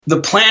The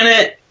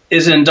planet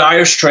is in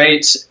dire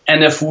straits,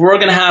 and if we're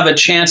going to have a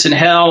chance in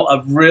hell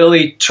of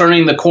really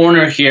turning the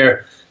corner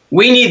here,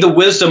 we need the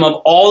wisdom of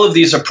all of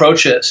these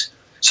approaches.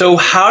 So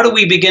how do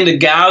we begin to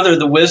gather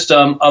the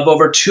wisdom of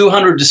over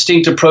 200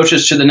 distinct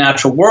approaches to the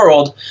natural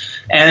world?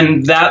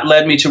 And that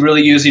led me to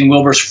really using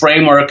Wilber's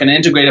framework, an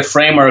integrative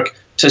framework,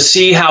 to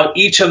see how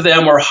each of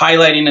them were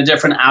highlighting a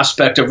different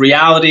aspect of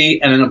reality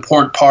and an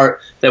important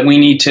part that we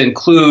need to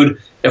include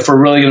if we're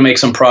really going to make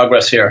some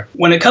progress here.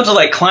 When it comes to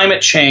like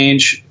climate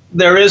change,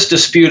 there is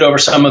dispute over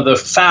some of the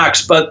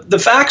facts, but the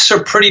facts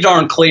are pretty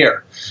darn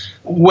clear.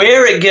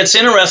 Where it gets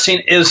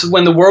interesting is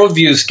when the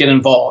worldviews get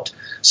involved.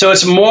 So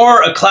it's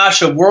more a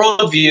clash of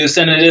worldviews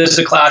than it is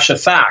a clash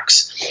of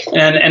facts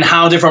and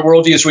how different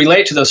worldviews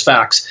relate to those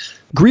facts.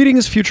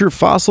 Greetings, future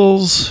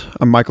fossils.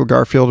 I'm Michael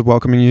Garfield,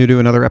 welcoming you to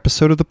another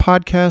episode of the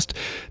podcast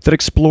that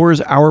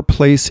explores our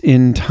place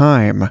in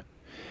time.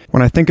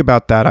 When I think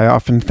about that, I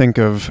often think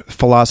of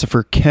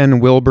philosopher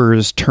Ken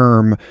Wilber's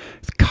term,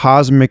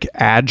 cosmic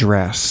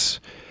address.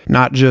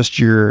 Not just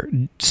your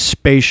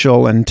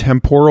spatial and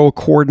temporal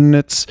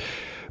coordinates,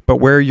 but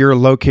where you're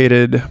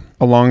located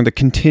along the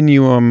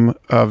continuum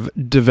of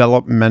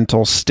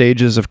developmental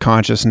stages of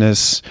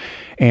consciousness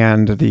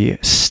and the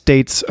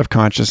states of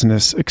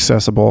consciousness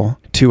accessible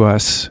to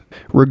us,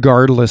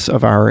 regardless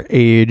of our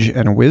age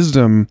and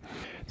wisdom.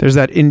 There's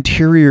that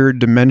interior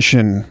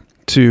dimension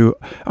to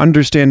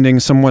understanding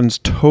someone's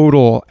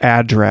total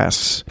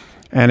address,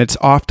 and it's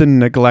often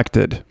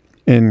neglected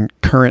in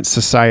current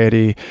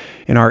society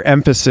in our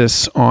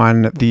emphasis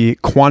on the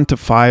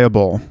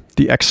quantifiable,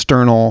 the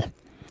external,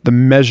 the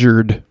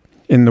measured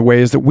in the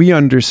ways that we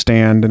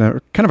understand in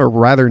a kind of a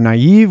rather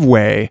naive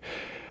way,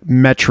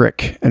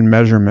 metric and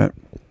measurement.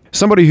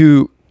 Somebody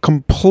who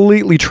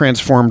completely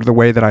transformed the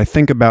way that I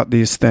think about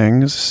these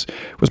things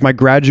was my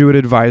graduate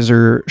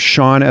advisor,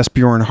 Sean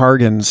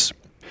Esbjörn-Hargens,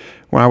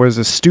 when I was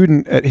a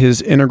student at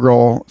his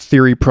integral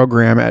theory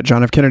program at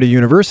John F. Kennedy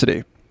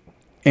University.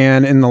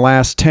 And in the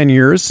last 10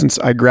 years since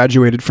I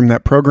graduated from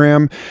that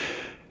program,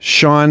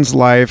 Sean's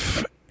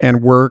life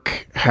and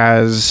work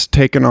has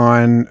taken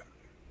on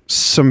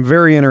some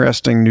very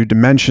interesting new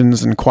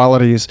dimensions and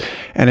qualities,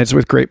 and it's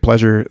with great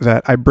pleasure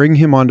that I bring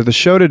him onto the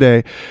show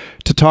today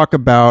to talk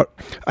about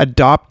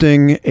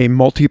adopting a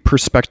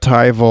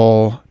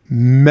multi-perspectival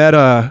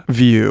meta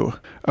view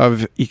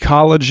of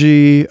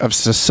ecology, of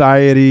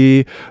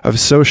society, of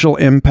social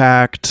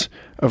impact,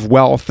 of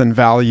wealth and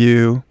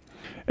value.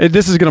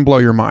 This is going to blow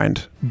your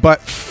mind.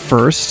 But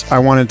first, I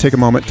want to take a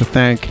moment to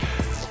thank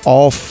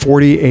all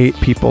 48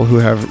 people who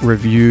have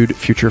reviewed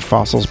Future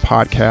Fossils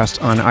podcast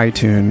on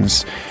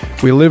iTunes.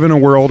 We live in a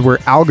world where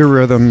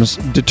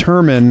algorithms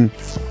determine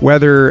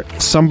whether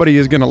somebody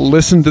is going to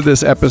listen to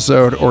this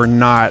episode or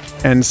not.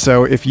 And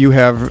so if you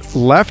have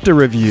left a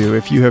review,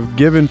 if you have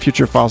given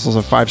Future Fossils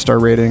a 5-star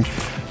rating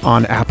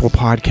on Apple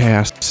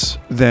Podcasts,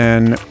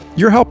 then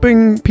you're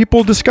helping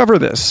people discover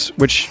this,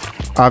 which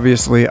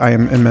obviously I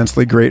am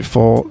immensely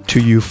grateful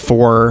to you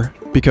for,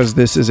 because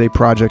this is a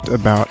project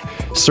about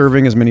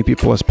serving as many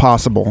people as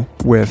possible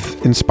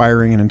with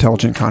inspiring and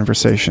intelligent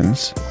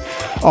conversations.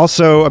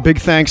 Also, a big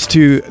thanks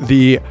to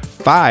the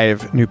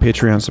 5 new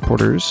Patreon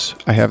supporters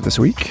I have this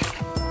week.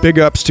 Big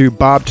ups to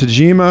Bob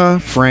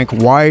Tajima, Frank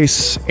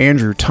Weiss,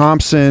 Andrew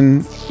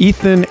Thompson,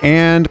 Ethan,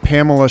 and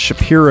Pamela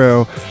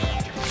Shapiro.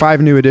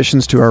 5 new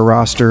additions to our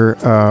roster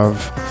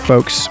of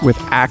folks with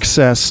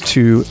access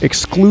to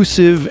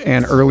exclusive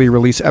and early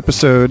release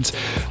episodes,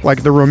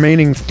 like the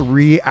remaining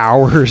 3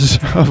 hours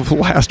of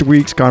last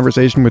week's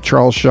conversation with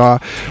Charles Shaw,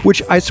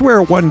 which I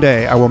swear one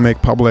day I will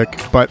make public,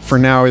 but for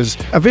now is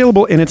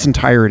available in its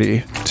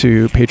entirety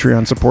to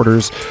Patreon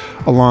supporters,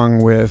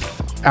 along with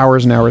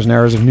hours and hours and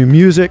hours of new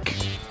music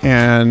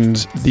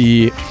and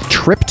the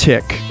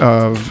triptych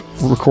of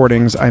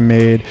recordings I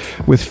made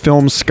with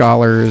film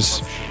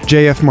scholars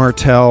J.F.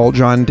 Martell,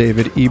 John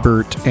David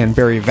Ebert, and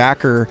Barry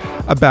Vacker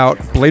about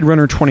Blade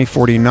Runner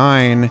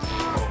 2049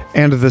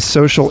 and the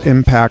social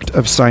impact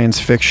of science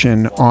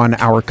fiction on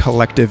our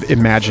collective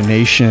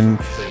imagination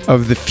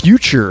of the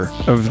future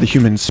of the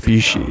human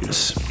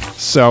species.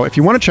 So if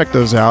you want to check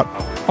those out,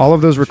 all of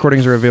those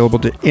recordings are available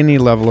to any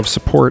level of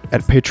support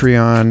at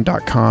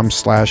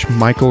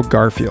patreon.com/Michael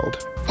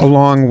Garfield.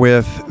 Along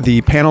with the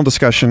panel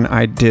discussion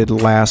I did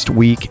last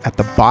week at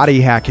the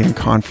Body Hacking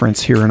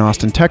Conference here in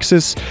Austin,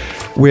 Texas,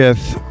 with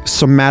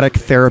somatic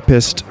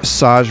therapist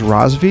Saj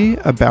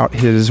Razvi about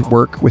his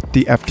work with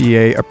the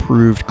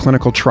FDA-approved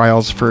clinical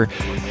trials for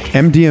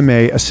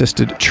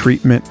MDMA-assisted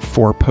treatment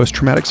for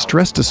post-traumatic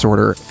stress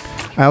disorder.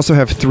 I also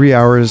have 3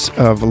 hours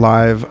of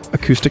live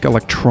acoustic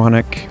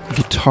electronic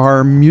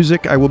guitar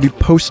music I will be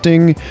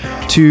posting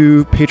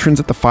to patrons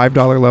at the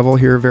 $5 level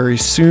here very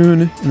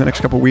soon in the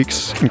next couple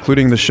weeks,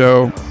 including the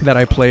show that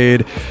I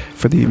played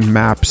for the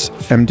MAPS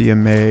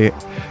MDMA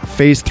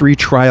Phase 3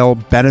 trial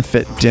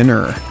benefit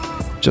dinner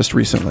just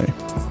recently.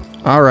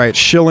 All right,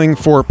 shilling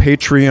for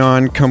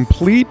Patreon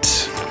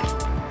complete.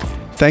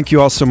 Thank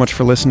you all so much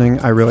for listening.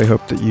 I really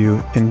hope that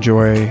you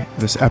enjoy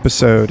this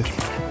episode.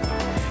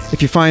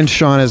 If you find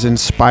Sean as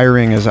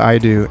inspiring as I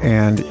do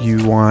and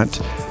you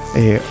want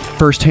a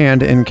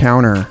firsthand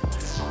encounter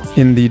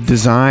in the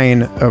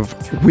design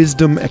of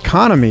wisdom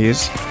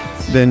economies,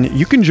 then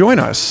you can join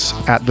us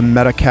at the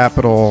Meta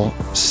Capital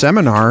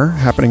seminar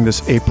happening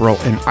this April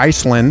in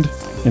Iceland,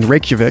 in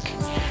Reykjavik.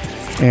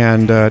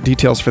 And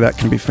details for that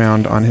can be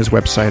found on his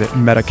website at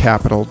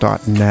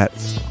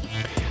metacapital.net.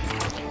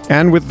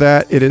 And with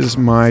that, it is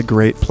my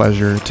great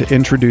pleasure to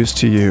introduce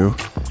to you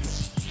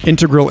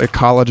integral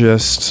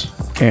ecologist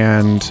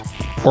and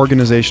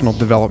organizational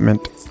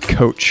development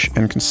coach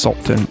and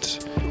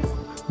consultant,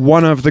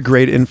 one of the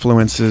great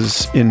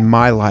influences in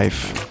my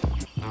life,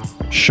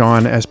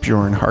 Sean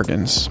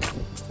Esbjörn-Hargens.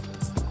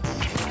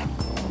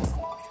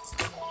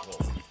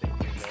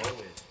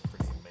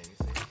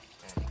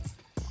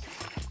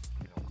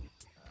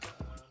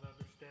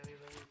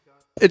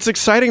 It's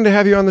exciting to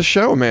have you on the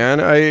show,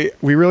 man.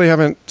 We really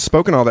haven't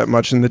spoken all that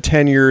much in the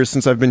 10 years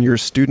since I've been your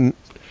student.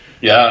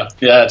 Yeah,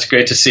 it's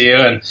great to see you.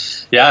 And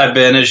yeah, I've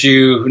been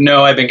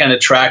kind of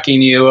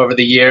tracking you over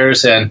the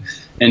years and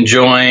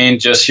enjoying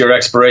just your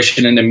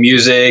exploration into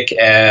music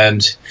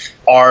and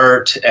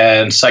art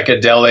and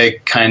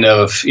psychedelic kind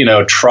of,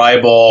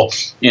 tribal,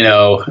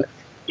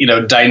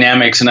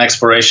 dynamics and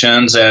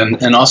explorations,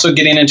 and also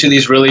getting into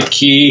these really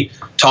key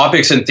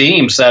topics and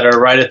themes that are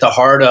right at the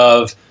heart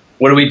of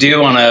what do we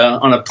do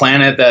on a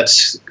planet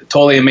that's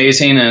totally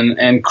amazing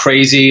and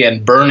crazy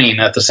and burning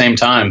at the same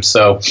time.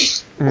 So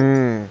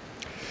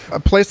a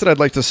place that I'd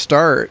like to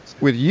start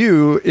with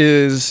you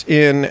is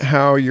in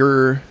how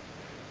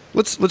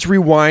let's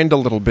rewind a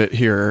little bit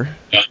here.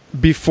 Yeah.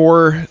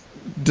 Before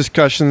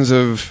discussions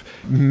of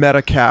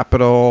meta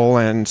capital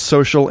and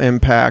social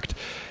impact,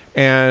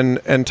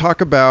 and talk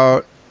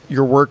about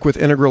your work with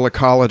integral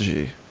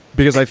ecology,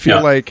 because I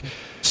feel like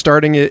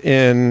starting it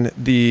in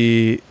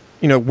the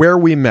where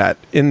we met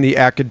in the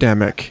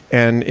academic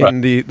and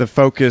in the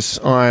focus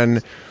on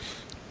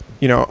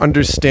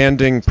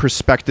understanding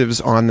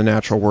perspectives on the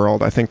natural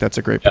world, I think that's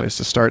a great place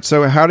to start.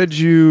 So how did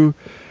you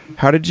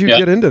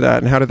get into that,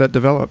 and how did that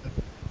develop?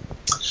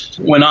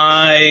 When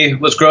I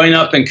was growing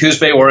up in Coos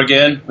Bay,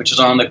 Oregon, which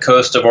is on the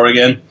coast of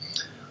Oregon,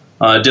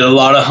 did a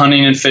lot of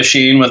hunting and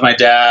fishing with my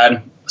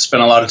dad,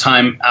 spent a lot of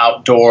time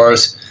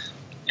outdoors,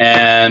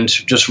 and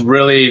just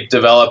really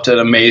developed an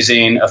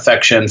amazing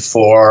affection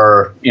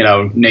for,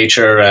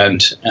 nature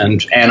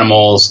and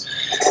animals.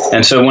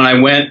 And so when I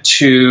went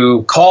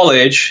to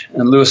college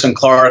in Lewis and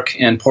Clark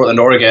in Portland,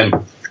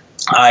 Oregon,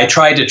 I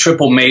tried to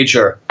triple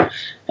major.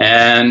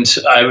 And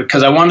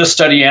because I wanted to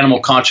study animal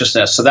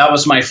consciousness. So that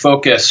was my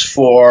focus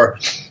for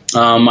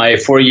my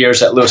 4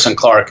 years at Lewis and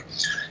Clark.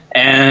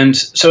 And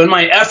so in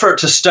my effort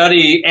to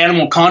study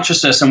animal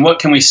consciousness and what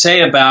can we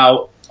say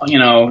about,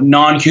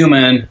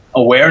 non-human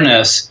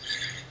awareness,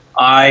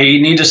 I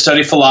need to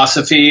study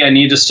philosophy, I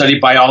need to study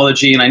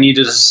biology, and I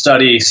needed to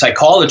study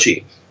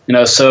psychology.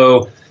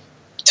 So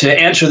to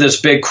answer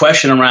this big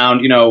question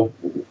around,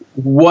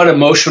 what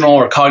emotional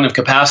or cognitive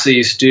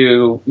capacities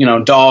do,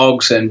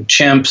 dogs and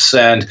chimps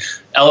and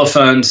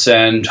elephants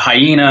and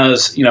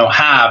hyenas,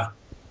 have,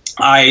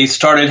 I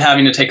started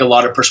having to take a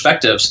lot of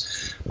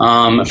perspectives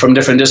from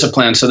different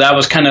disciplines. So that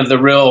was kind of the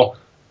real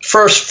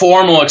first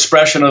formal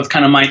expression of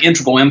kind of my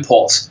integral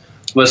impulse,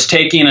 was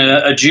taking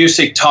a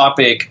juicy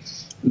topic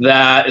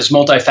that is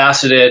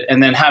multifaceted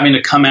and then having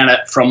to come at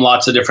it from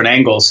lots of different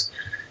angles.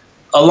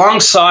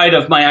 Alongside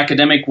of my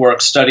academic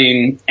work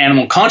studying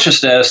animal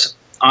consciousness,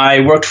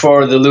 I worked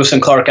for the Lewis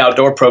and Clark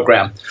outdoor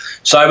program.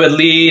 So I would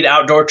lead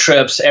outdoor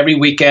trips every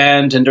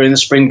weekend and during the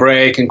spring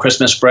break and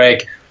Christmas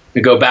break.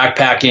 We go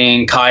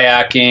backpacking,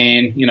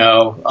 kayaking,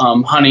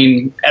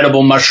 hunting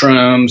edible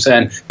mushrooms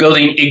and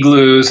building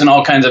igloos and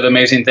all kinds of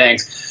amazing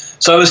things.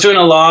 So I was doing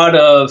a lot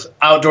of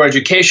outdoor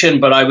education,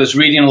 but I was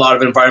reading a lot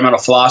of environmental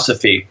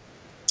philosophy.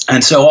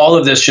 And so all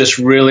of this just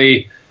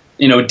really,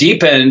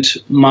 deepened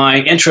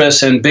my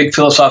interest in big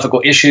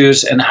philosophical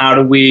issues and how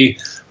do we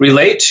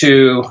relate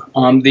to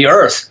the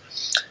earth.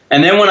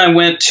 And then when I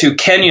went to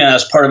Kenya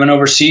as part of an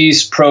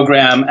overseas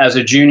program as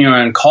a junior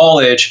in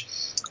college,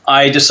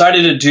 I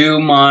decided to do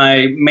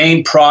my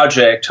main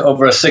project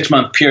over a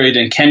 6-month period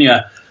in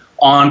Kenya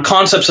on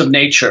concepts of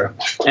nature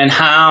and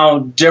how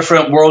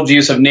different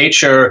worldviews of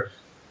nature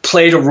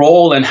played a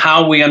role in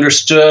how we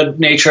understood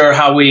nature,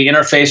 how we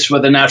interfaced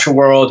with the natural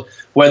world,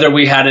 whether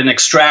we had an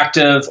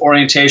extractive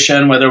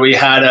orientation, whether we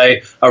had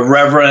a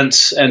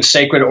reverence and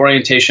sacred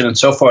orientation, and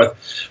so forth.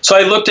 So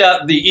I looked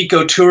at the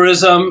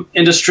ecotourism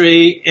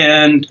industry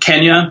in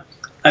Kenya.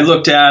 I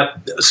looked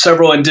at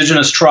several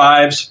indigenous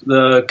tribes,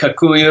 the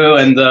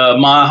Kikuyu and the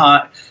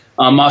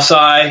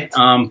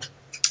Maasai,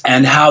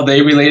 and how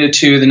they related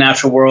to the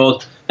natural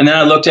world. And then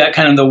I looked at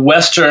kind of the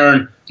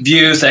Western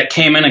views that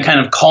came in and kind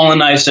of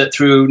colonized it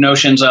through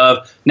notions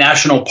of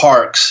national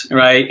parks,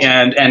 right,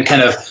 and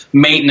kind of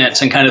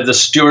maintenance and kind of the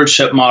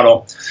stewardship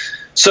model.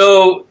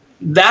 So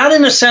that,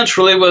 in a sense,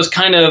 really was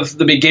kind of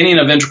the beginning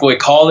of integral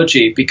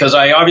ecology, because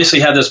I obviously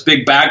had this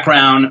big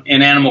background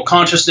in animal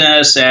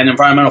consciousness and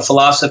environmental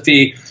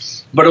philosophy,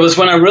 but it was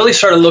when I really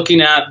started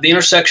looking at the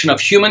intersection of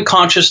human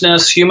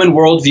consciousness, human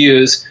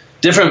worldviews,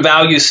 different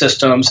value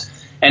systems,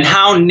 and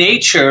how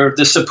nature,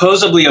 the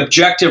supposedly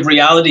objective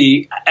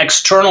reality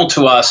external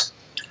to us,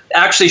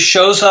 actually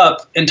shows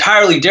up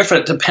entirely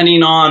different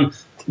depending on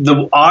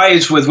the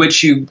eyes with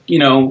which you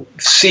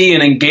see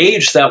and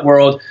engage that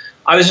world.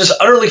 I was just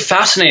utterly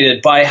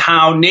fascinated by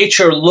how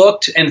nature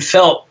looked and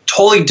felt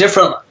totally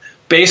different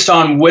based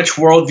on which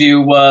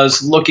worldview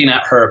was looking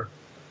at her.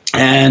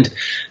 And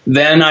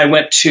then I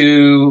went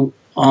to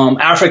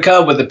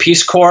Africa with the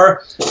Peace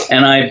Corps,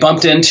 and I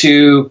bumped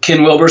into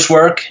Ken Wilber's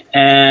work,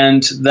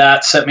 and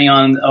that set me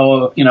on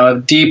a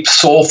deep,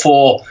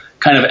 soulful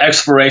kind of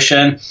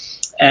exploration.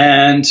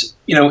 And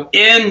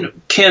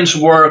in Ken's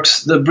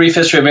works, The Brief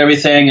History of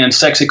Everything and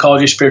Sex,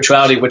 Ecology,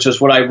 Spirituality, which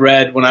is what I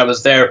read when I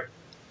was there,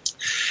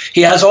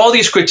 he has all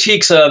these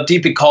critiques of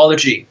deep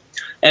ecology.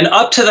 And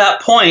up to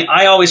that point,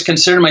 I always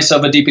considered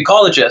myself a deep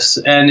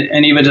ecologist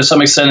and even to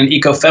some extent an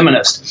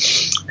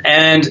ecofeminist.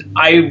 And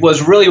I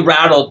was really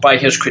rattled by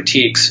his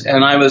critiques,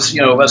 and I was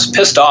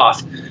pissed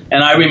off.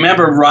 And I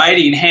remember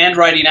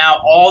handwriting out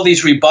all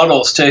these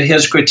rebuttals to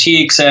his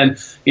critiques and,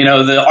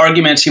 the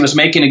arguments he was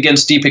making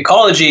against deep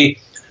ecology.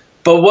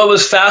 But what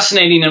was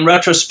fascinating in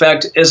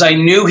retrospect is I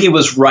knew he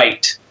was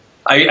right.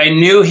 I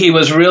knew he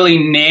was really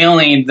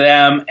nailing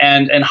them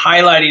and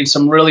highlighting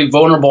some really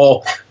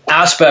vulnerable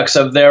aspects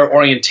of their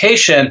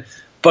orientation,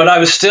 but I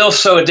was still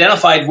so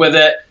identified with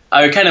it.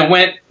 I kind of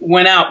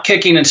went out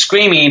kicking and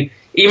screaming,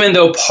 even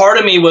though part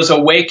of me was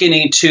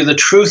awakening to the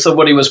truth of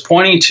what he was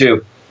pointing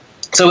to.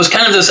 So it was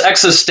kind of this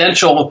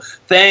existential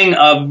thing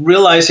of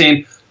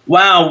realizing,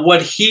 wow,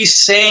 what he's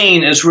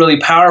saying is really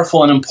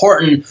powerful and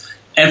important.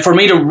 And for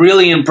me to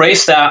really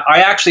embrace that,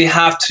 I actually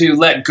have to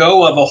let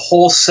go of a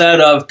whole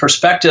set of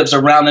perspectives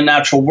around the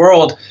natural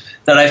world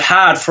that I've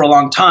had for a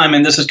long time.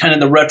 And this is kind of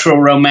the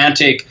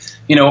retro-romantic,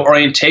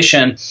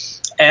 orientation.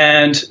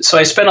 And so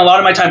I spent a lot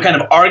of my time kind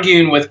of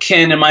arguing with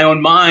Ken in my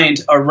own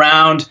mind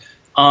around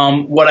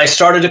what I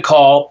started to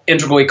call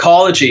integral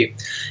ecology.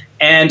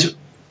 And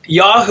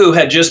Yahoo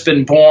had just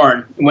been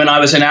born when I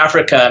was in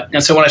Africa.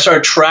 And so when I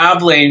started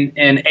traveling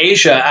in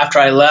Asia after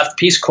I left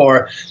Peace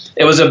Corps,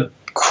 it was a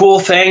cool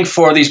thing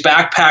for these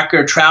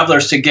backpacker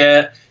travelers to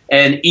get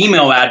an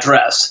email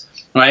address,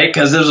 right?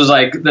 Because this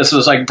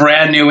was like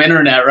brand new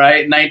internet,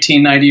 right?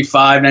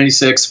 1995,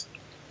 96,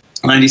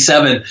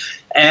 97.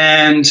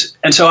 And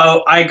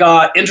so I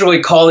got integral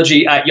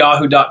ecology at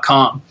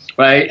yahoo.com,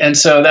 right? And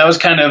so that was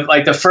kind of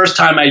like the first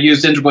time I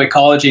used integral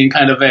ecology in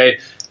kind of a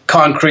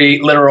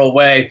concrete, literal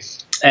way.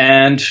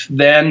 And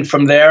then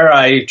from there,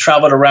 I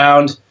traveled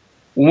around,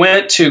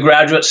 went to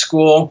graduate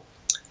school.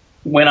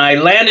 When I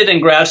landed in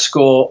grad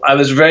school, I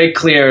was very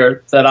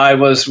clear that I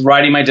was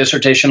writing my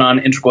dissertation on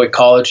integral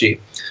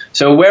ecology.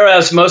 So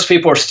whereas most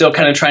people are still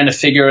kind of trying to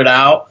figure it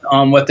out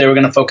on what they were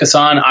going to focus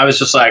on, I was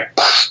just like,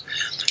 pfft.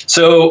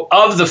 So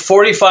of the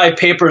 45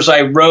 papers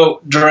I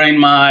wrote during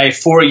my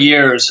 4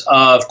 years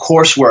of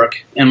coursework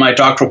in my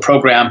doctoral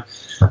program,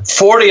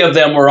 40 of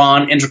them were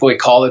on integral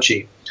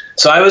ecology.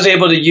 So I was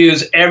able to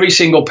use every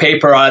single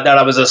paper that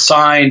I was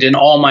assigned in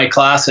all my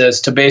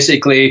classes to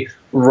basically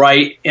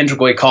write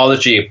integral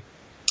ecology.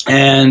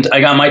 And I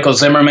got Michael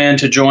Zimmerman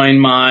to join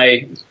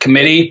my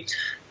committee.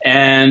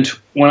 And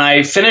when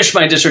I finished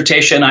my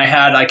dissertation, I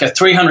had like a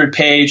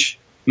 300-page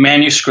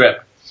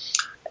manuscript.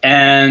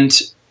 And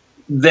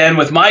then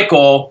with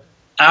Michael,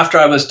 after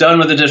I was done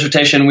with the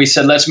dissertation, we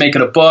said, let's make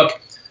it a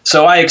book.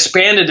 So I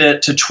expanded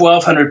it to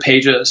 1,200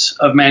 pages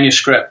of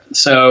manuscript.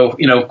 So,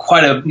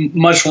 quite a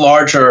much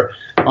larger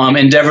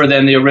endeavor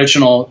than the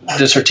original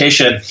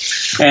dissertation.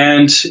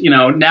 And,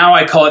 now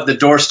I call it the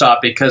doorstop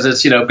because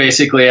it's,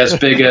 basically as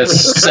big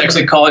as sex,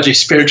 ecology,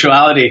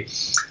 spirituality.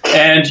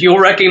 And you'll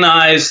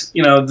recognize,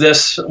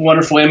 this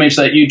wonderful image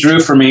that you drew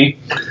for me.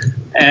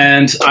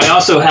 And I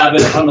also have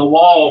it on the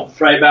wall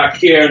right back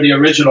here, the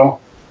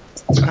original.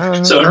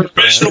 So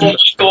original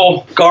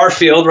Michael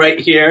Garfield right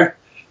here.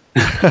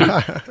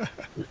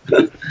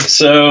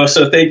 So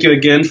thank you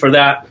again for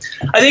that.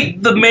 I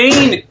think the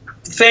main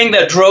thing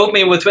that drove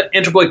me with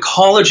integral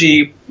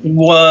ecology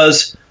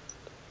was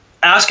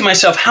asking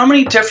myself, how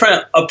many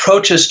different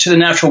approaches to the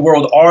natural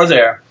world are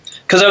there?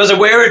 Because I was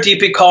aware of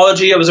deep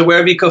ecology, I was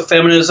aware of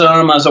ecofeminism,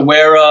 I was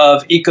aware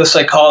of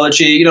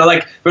ecopsychology,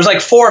 there's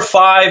like 4 or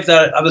 5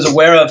 that I was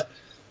aware of.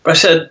 But I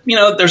said,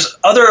 there's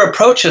other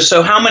approaches,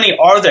 so how many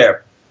are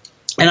there?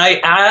 And I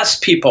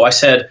asked people, I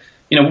said,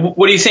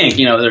 what do you think?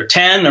 There are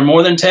 10, there are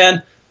more than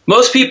 10.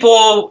 Most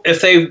people,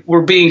 if they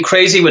were being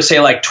crazy, would say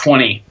like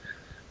 20.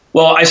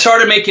 Well, I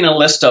started making a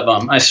list of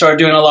them. I started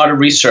doing a lot of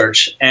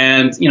research.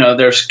 And,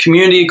 there's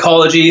community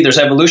ecology, there's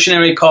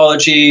evolutionary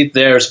ecology,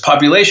 there's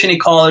population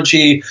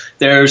ecology,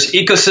 there's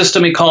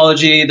ecosystem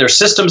ecology, there's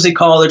systems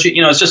ecology.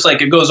 It's just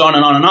like it goes on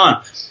and on and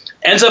on.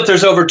 Ends up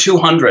there's over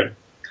 200.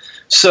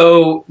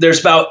 So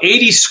there's about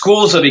 80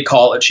 schools of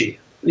ecology.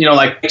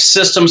 Like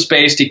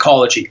systems-based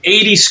ecology,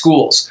 80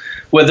 schools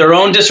with their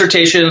own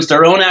dissertations,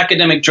 their own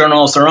academic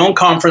journals, their own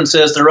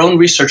conferences, their own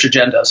research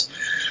agendas.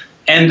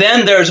 And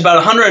then there's about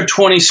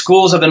 120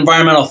 schools of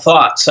environmental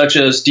thought, such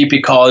as deep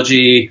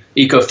ecology,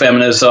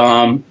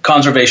 ecofeminism,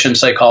 conservation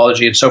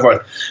psychology, and so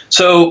forth.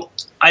 So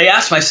I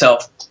asked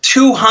myself,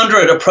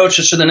 200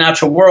 approaches to the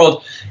natural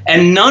world,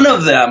 and none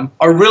of them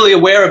are really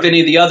aware of any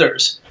of the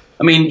others.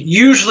 I mean,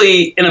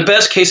 usually in a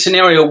best case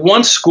scenario,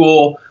 one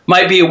school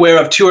might be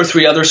aware of 2 or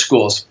 3 other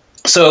schools.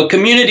 So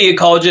community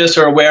ecologists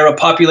are aware of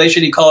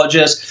population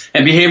ecologists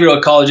and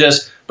behavioral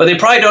ecologists, but they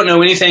probably don't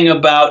know anything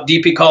about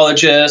deep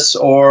ecologists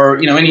or,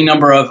 any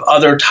number of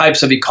other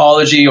types of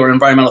ecology or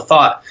environmental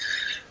thought.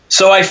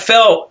 So I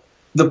felt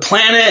the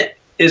planet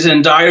is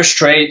in dire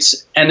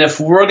straits, and if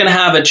we're going to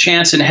have a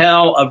chance in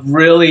hell of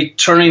really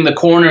turning the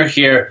corner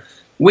here,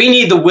 we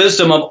need the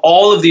wisdom of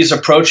all of these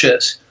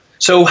approaches.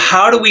 So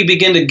how do we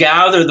begin to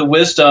gather the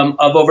wisdom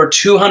of over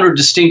 200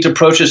 distinct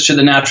approaches to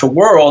the natural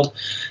world?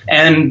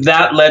 And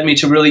that led me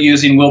to really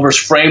using Wilber's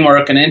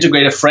framework, an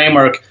integrative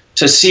framework,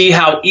 to see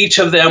how each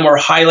of them were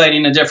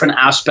highlighting a different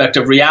aspect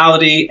of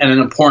reality and an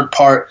important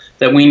part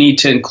that we need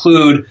to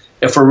include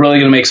if we're really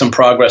going to make some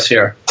progress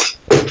here.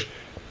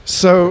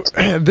 So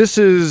this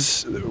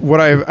is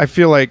what I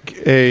feel like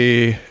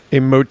a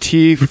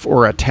motif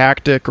or a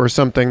tactic or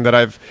something that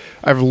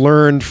I've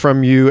learned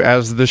from you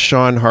as the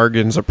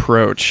Esbjörn-Hargens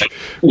approach,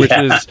 which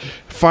is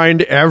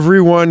find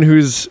everyone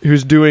who's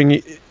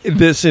doing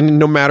this in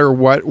no matter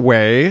what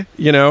way,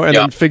 and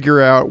then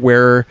figure out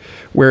where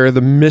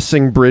the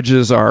missing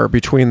bridges are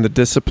between the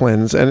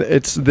disciplines. And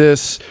it's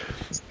this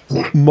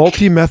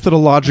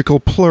multi-methodological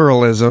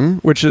pluralism,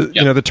 which is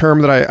the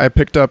term that I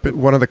picked up at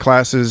one of the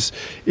classes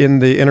in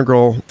the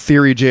Integral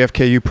Theory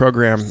JFKU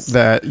program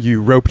that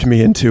you roped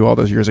me into all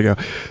those years ago.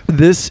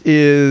 This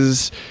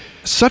is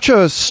such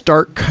a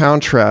stark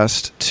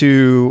contrast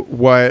to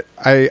what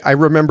I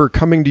remember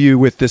coming to you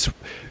with this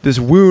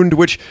wound,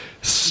 which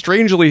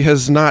strangely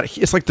has not,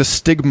 it's like the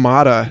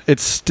stigmata,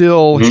 it's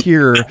still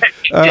here.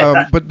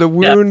 But the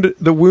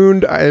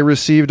wound I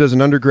received as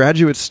an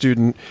undergraduate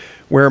student,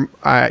 where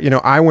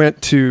I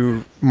went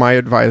to my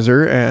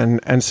advisor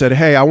and said,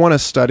 hey, I want to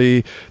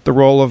study the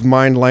role of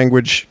mind,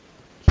 language,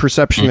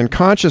 perception, and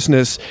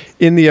consciousness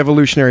in the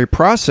evolutionary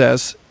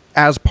process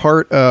as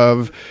part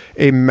of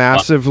a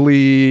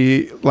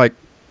massively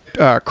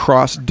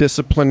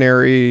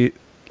cross-disciplinary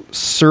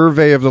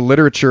survey of the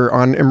literature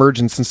on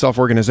emergence and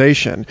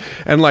self-organization,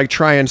 and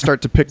try and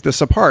start to pick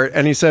this apart.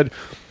 And he said,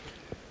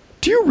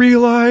 do you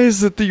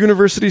realize that the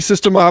university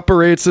system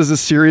operates as a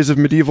series of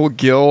medieval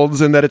guilds,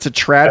 and that it's a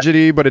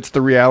tragedy, but it's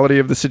the reality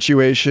of the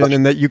situation,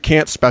 and that you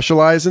can't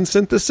specialize in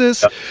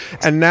synthesis?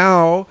 And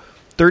now,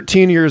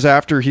 13 years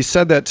after he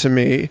said that to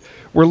me,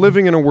 we're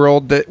living in a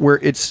world where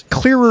it's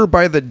clearer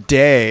by the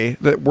day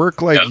that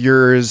work like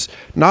yours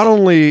not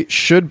only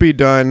should be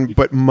done,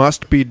 but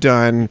must be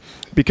done,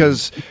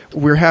 because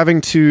we're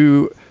having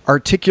to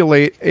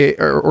articulate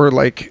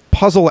or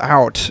puzzle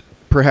out,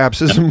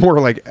 perhaps is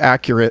more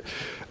accurate,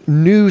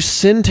 new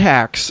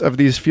syntax of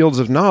these fields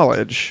of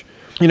knowledge.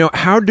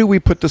 How do we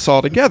put this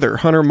all together?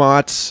 Hunter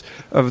Motz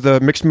of the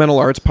Mixed Mental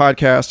Arts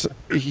podcast,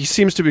 he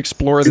seems to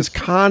explore this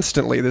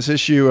constantly, this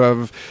issue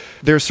of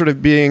there sort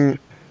of being,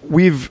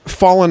 we've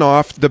fallen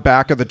off the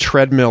back of the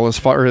treadmill as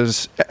far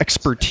as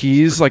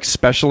expertise,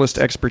 specialist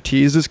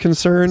expertise is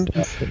concerned.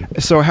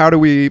 So how do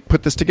we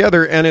put this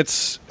together? And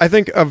it's, I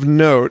think, of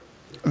note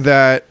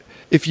that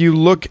if you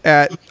look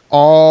at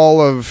all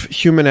of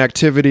human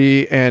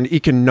activity and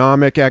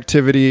economic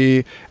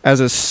activity as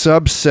a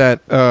subset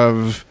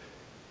of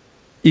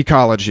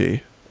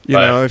ecology,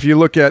 if you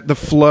look at the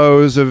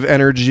flows of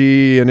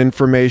energy and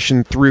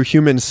information through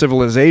human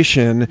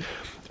civilization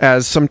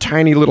as some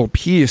tiny little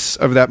piece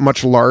of that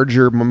much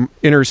larger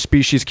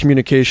interspecies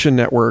communication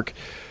network,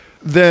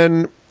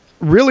 then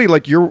really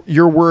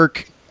your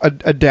work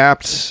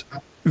adapts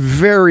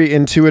very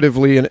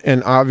intuitively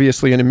and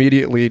obviously and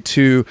immediately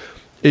to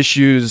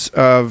issues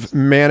of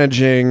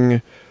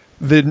managing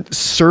the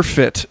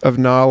surfeit of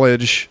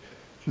knowledge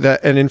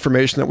and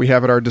information that we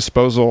have at our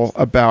disposal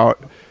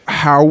about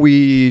how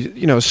we,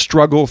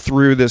 struggle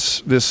through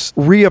this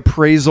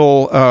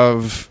reappraisal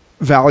of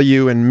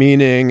value and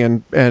meaning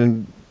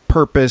and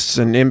purpose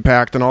and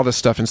impact and all this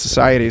stuff in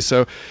society.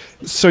 So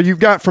you've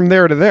got from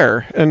there to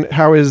there, and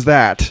how is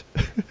that?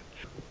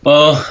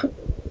 Well,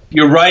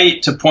 you're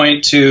right to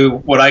point to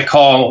what I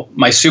call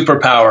my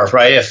superpower,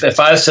 right? If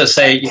I was to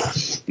say,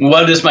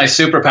 what is my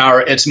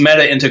superpower? It's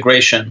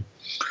meta-integration,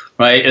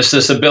 right? It's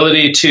this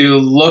ability to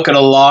look at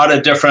a lot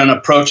of different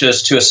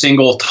approaches to a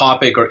single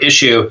topic or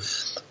issue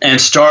and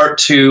start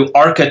to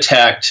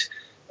architect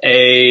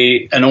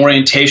an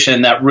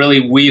orientation that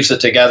really weaves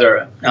it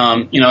together.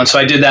 And so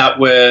I did that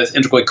with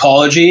integral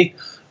ecology,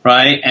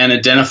 right? And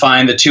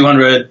identifying the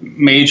 200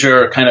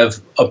 major kind of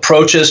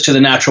approaches to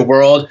the natural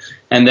world,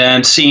 and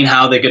then seeing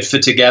how they could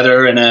fit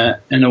together in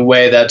a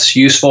way that's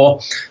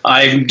useful.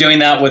 I'm doing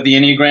that with the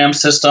Enneagram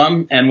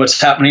system and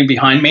what's happening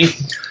behind me.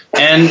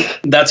 And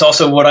that's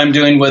also what I'm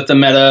doing with the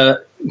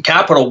meta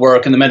capital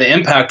work and the meta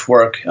impact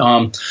work.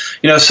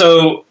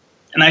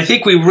 And I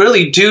think we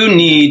really do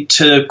need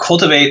to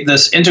cultivate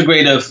this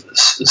integrative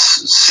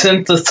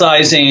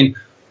synthesizing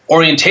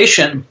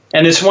orientation.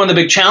 And it's one of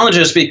the big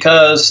challenges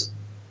because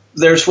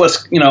there's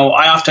what's,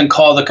 I often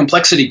call the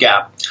complexity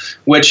gap,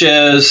 which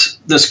is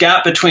this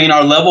gap between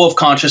our level of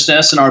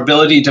consciousness and our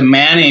ability to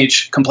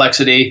manage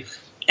complexity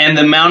and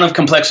the amount of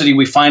complexity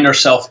we find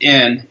ourselves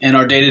in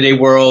our day-to-day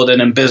world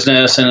and in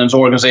business and in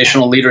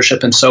organizational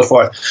leadership and so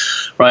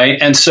forth,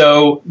 right? And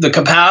so the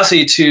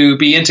capacity to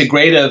be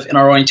integrative in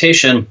our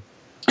orientation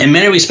in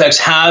many respects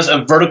has a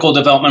vertical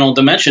developmental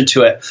dimension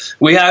to it.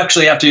 We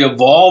actually have to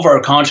evolve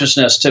our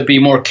consciousness to be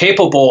more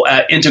capable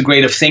at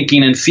integrative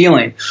thinking and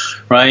feeling,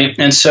 right?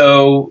 And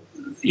so,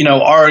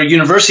 our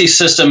university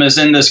system is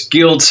in this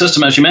guild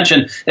system, as you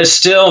mentioned. It's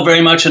still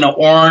very much in an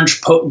orange,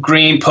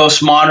 green,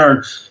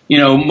 postmodern,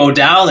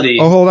 modality.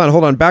 Oh,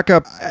 hold on. Back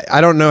up. I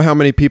don't know how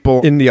many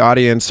people in the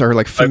audience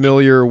are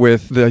familiar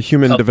with the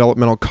human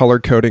developmental color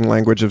coding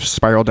language of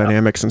spiral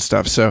dynamics and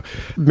stuff. So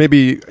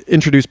maybe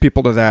introduce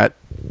people to that.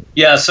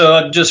 Yeah,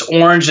 so just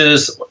orange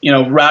is,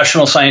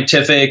 rational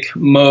scientific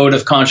mode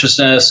of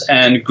consciousness,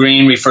 and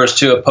green refers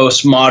to a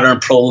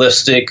postmodern,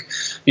 pluralistic,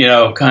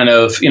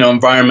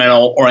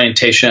 environmental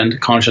orientation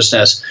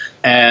consciousness.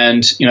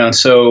 And,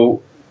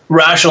 so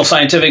rational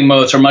scientific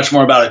modes are much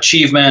more about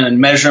achievement and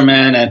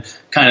measurement and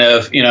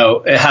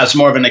it has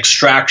more of an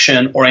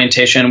extraction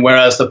orientation,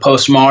 whereas the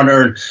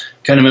postmodern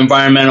kind of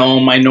environmental,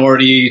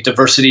 minority,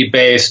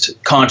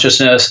 diversity-based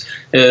consciousness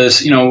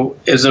is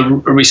a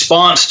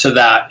response to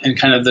that and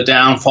kind of the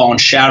downfall and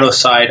shadow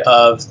side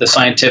of the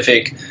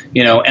scientific,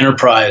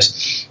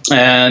 enterprise.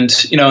 And,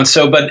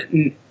 but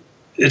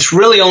it's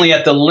really only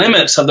at the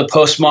limits of the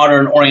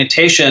postmodern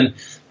orientation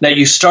that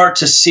you start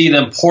to see the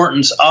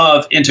importance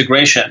of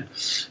integration.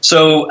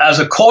 So as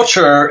a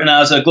culture and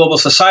as a global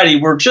society,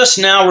 we're just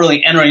now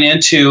really entering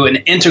into an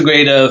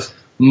integrative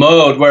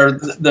mode where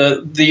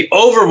the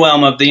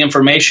overwhelm of the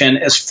information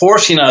is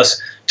forcing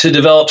us to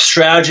develop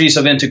strategies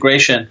of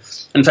integration.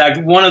 In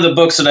fact, one of the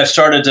books that I've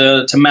started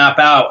to map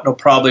out, it'll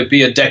probably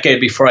be a decade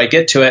before I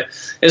get to it,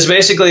 is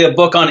basically a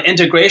book on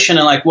integration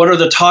and what are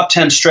the top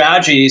 10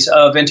 strategies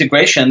of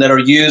integration that are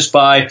used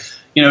by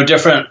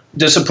different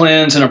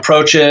disciplines and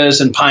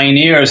approaches and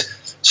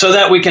pioneers, so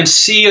that we can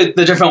see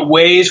the different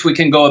ways we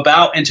can go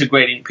about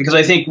integrating. Because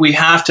I think we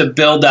have to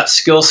build that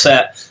skill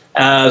set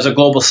as a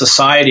global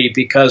society,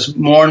 because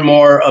more and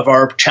more of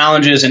our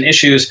challenges and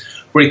issues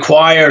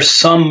require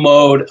some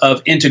mode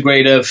of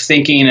integrative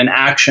thinking and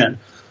action.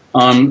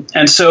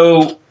 And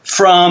so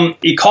from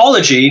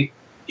ecology,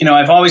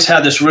 I've always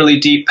had this really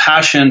deep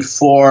passion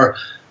for,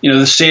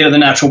 the state of the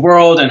natural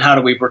world and how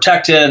do we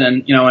protect it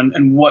and,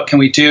 and what can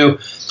we do.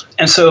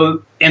 And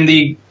so in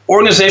the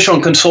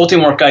organizational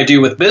consulting work I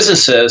do with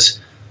businesses,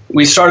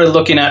 we started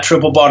looking at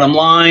triple bottom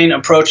line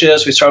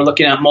approaches. We started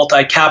looking at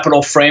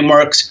multi-capital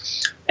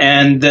frameworks.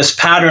 And this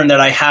pattern that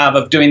I have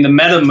of doing the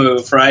meta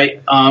move,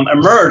 right,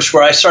 emerged,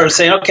 where I started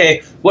saying,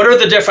 okay, what are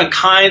the different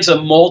kinds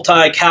of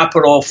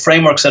multi-capital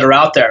frameworks that are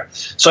out there?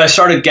 So I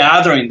started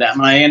gathering them,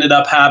 and I ended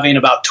up having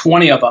about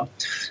 20 of them.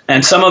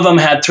 And some of them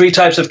had 3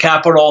 types of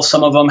capital.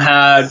 Some of them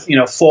had,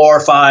 4,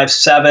 5,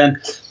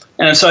 7.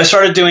 And so I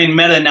started doing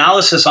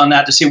meta-analysis on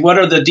that to see what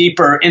are the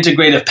deeper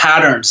integrative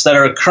patterns that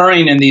are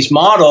occurring in these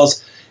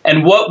models,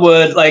 and what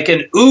would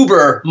an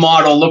Uber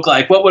model look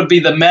like? What would be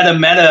the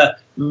meta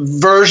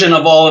version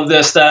of all of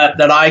this that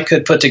I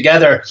could put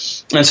together?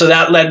 And so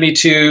that led me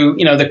to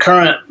the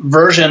current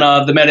version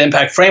of the Meta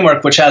Impact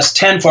Framework, which has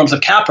 10 forms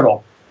of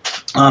capital.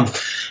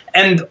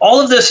 And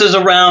all of this is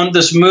around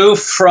this move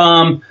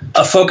from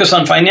a focus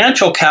on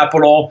financial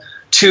capital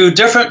to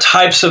different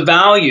types of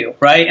value,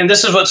 right? And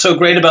this is what's so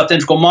great about the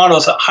integral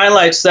models. It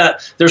highlights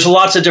that there's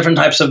lots of different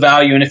types of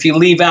value. And if you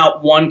leave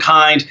out one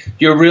kind,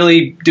 you're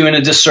really doing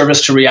a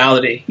disservice to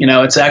reality.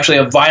 It's actually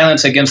a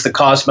violence against the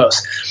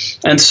cosmos.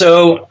 And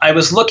so I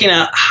was looking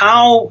at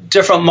how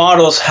different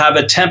models have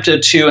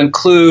attempted to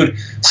include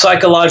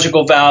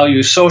psychological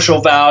value,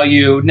 social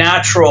value,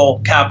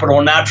 natural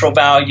capital, natural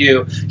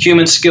value,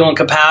 human skill and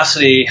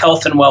capacity,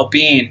 health and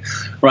well-being,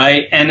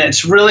 right? And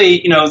it's really,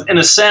 in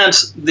a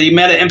sense, the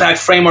Meta Impact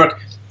Framework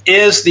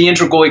is the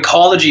integral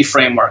ecology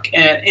framework.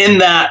 And in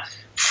that,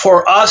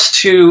 for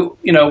us to,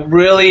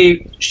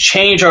 really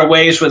change our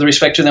ways with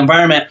respect to the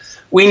environment,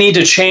 we need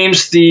to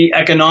change the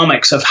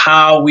economics of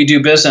how we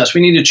do business.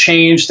 We need to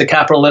change the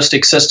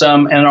capitalistic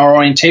system and our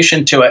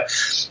orientation to it.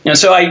 And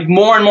so I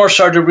more and more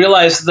started to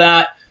realize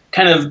that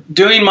kind of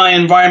doing my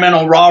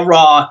environmental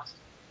rah-rah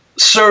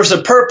serves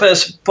a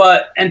purpose,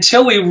 but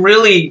until we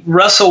really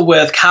wrestle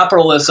with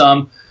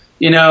capitalism,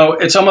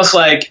 it's almost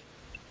like,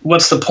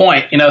 what's the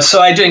point?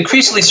 So I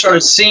increasingly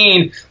started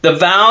seeing the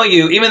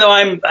value, even though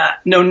I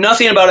know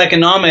nothing about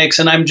economics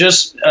and I'm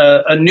just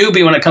a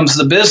newbie when it comes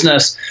to the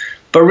business,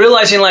 but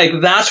realizing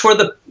that's where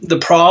the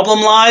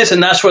problem lies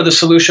and that's where the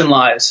solution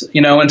lies,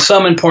 in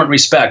some important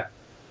respect.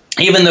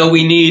 Even though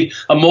we need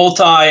a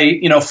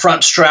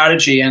multi-front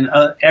strategy and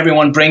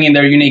everyone bringing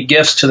their unique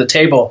gifts to the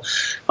table.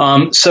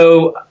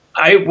 So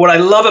what I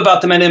love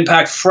about the Meta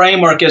Impact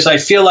Framework is I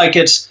feel like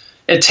it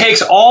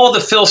takes all the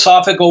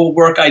philosophical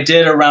work I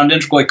did around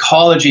integral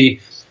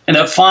ecology, and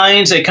it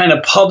finds a kind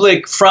of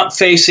public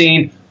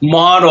front-facing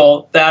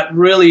model that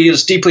really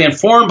is deeply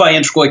informed by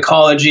integral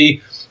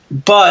ecology,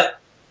 but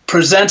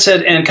presents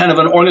it in kind of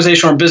an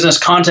organizational or business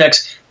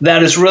context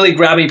that is really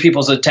grabbing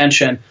people's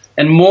attention.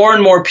 And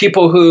more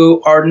people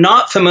who are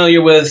not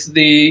familiar with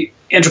the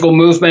integral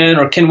movement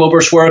or Ken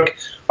Wilber's work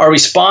are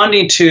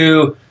responding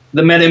to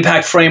the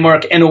meta-impact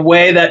framework in a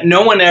way that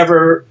no one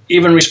ever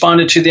even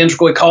responded to the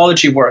integral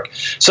ecology work.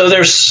 So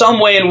there's some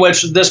way in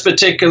which this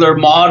particular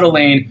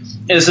modeling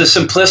is the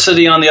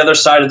simplicity on the other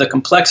side of the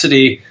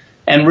complexity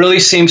and really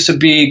seems to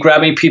be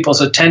grabbing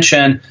people's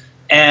attention.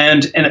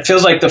 And it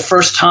feels like the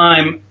first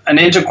time an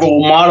integral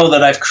model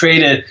that I've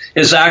created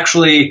is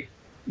actually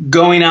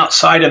going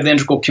outside of the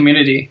integral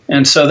community.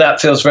 And so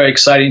that feels very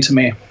exciting to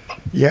me.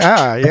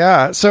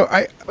 Yeah. So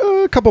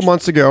a couple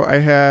months ago, I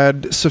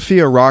had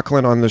Sophia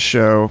Rockland on the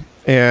show,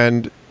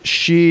 and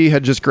she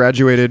had just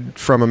graduated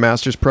from a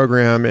master's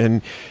program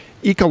in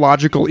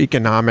ecological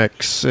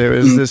economics. It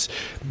was this,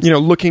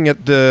 looking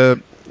at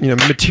the,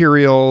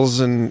 materials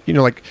and,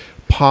 like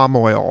palm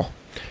oil.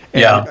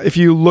 And if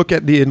you look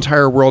at the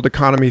entire world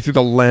economy through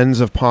the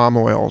lens of palm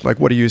oil, like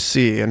what do you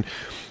see?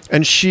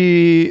 And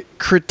she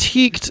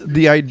critiqued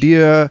the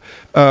idea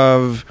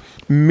of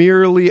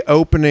merely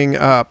opening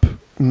up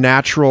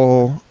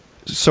natural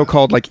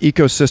so-called like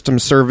ecosystem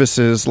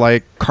services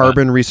like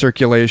carbon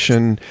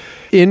recirculation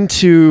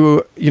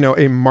into,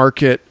 a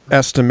market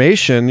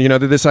estimation,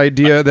 this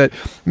idea that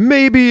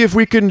maybe if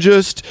we can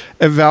just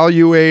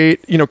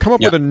evaluate, come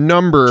up with a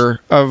number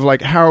of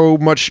like how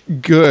much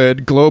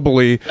good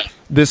globally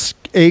this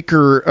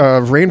acre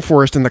of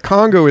rainforest in the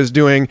Congo is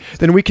doing,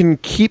 then we can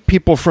keep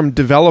people from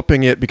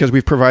developing it because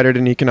we've provided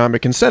an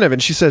economic incentive.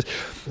 And she said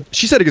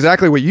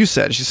exactly what you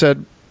said. She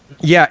said,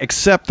 yeah,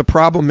 except the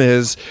problem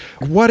is,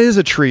 what is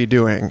a tree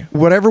doing?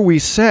 Whatever we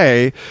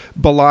say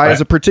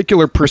belies a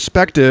particular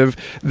perspective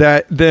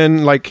that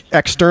then like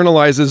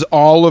externalizes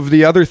all of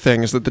the other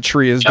things that the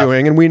tree is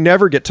doing, and we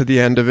never get to the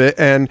end of it.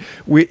 And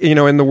we,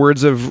 in the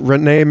words of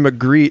Rene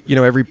Magritte,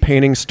 every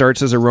painting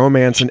starts as a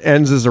romance and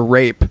ends as a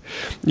rape.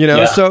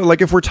 So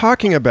like if we're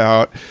talking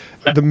about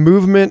the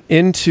movement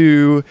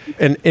into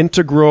an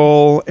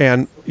integral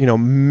and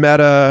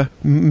meta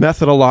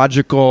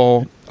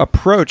methodological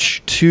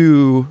approach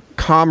to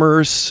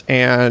commerce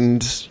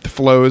and the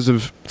flows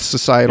of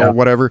societal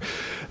whatever,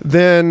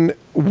 then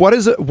what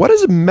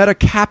does meta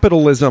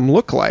capitalism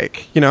look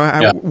like?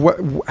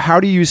 How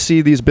do you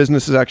see these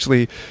businesses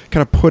actually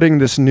kind of putting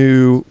this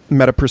new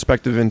meta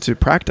perspective into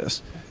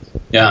practice?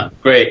 Yeah,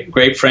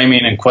 great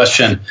framing and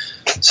question.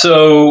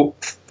 So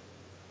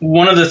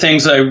one of the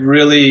things I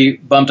really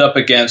bumped up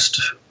against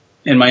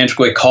in my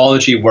integral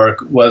ecology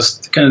work was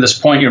kind of this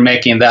point you're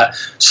making, that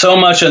so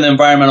much of the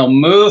environmental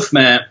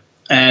movement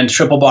and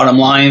triple bottom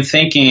line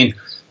thinking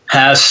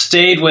has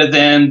stayed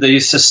within the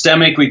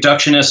systemic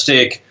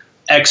reductionistic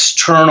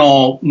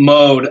external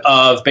mode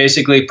of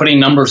basically putting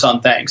numbers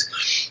on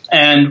things.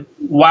 And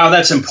while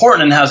that's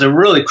important and has a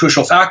really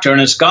crucial factor,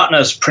 and it's gotten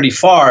us pretty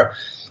far,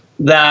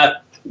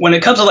 that when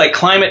it comes to like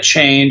climate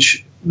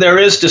change, there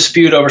is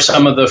dispute over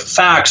some of the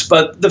facts,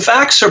 but the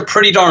facts are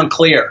pretty darn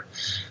clear.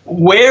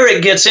 Where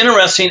it gets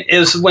interesting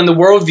is when the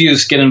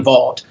worldviews get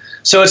involved.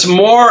 So it's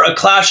more a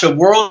clash of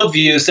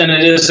worldviews than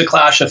it is a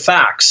clash of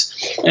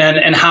facts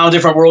and how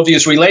different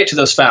worldviews relate to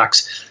those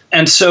facts.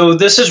 And so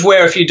this is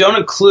where if you don't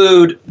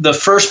include the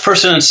first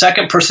person and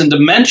second person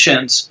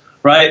dimensions,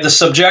 right, the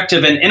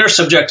subjective and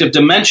intersubjective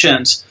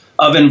dimensions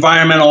of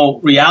environmental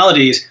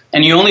realities,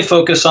 and you only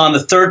focus on the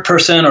third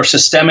person or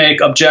systemic,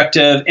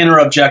 objective,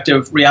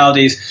 interobjective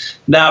realities,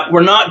 that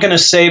we're not going to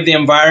save the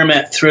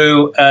environment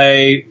through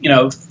a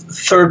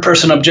third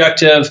person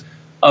objective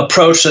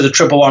approach to the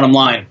triple bottom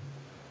line.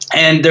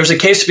 And there's a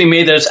case to be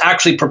made that it's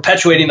actually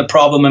perpetuating the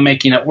problem and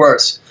making it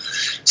worse.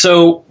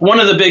 So one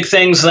of the big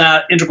things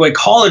that integral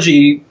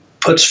ecology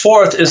puts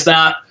forth is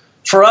that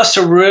for us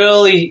to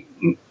really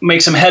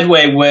make some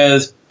headway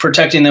with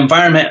protecting the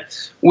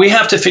environment, we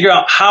have to figure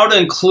out how to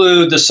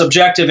include the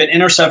subjective and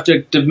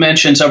intersubjective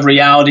dimensions of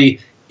reality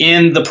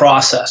in the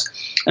process.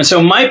 And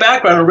so my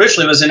background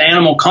originally was in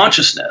animal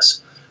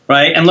consciousness,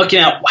 right? And looking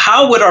at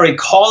how would our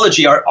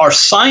ecology, our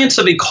science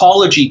of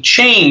ecology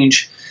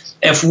change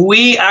if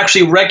we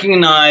actually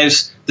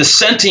recognize the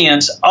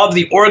sentience of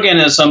the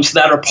organisms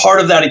that are part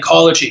of that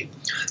ecology,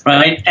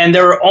 right? And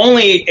there are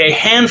only a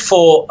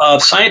handful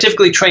of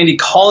scientifically trained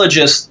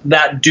ecologists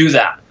that do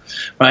that,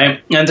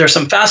 right? And there's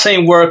some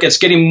fascinating work. It's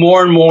getting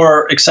more and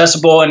more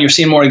accessible, and you're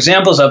seeing more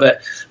examples of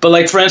it. But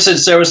like, for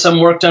instance, there was some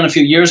work done a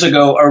few years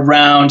ago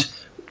around,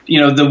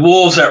 the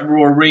wolves that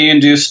were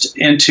reintroduced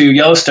into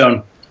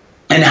Yellowstone,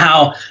 and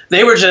how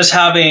they were just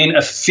having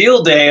a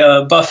field day,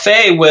 a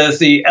buffet with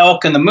the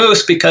elk and the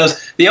moose, because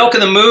the elk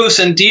and the moose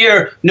and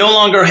deer no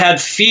longer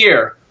had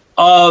fear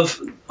of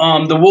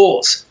the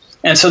wolves.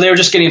 And so they were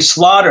just getting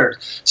slaughtered.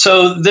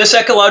 So this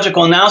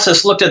ecological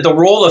analysis looked at the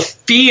role of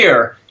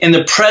fear in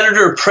the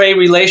predator-prey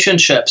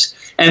relationships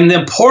and the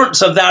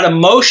importance of that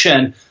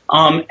emotion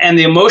and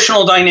the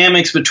emotional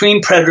dynamics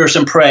between predators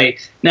and prey.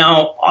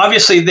 Now,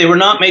 obviously, they were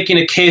not making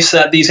a case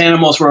that these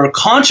animals were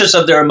conscious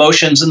of their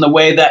emotions in the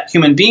way that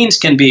human beings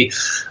can be,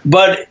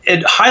 but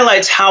it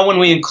highlights how when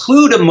we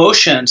include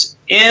emotions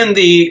in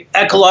the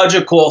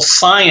ecological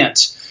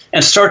science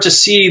and start to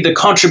see the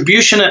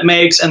contribution it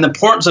makes and the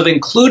importance of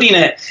including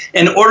it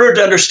in order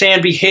to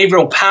understand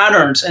behavioral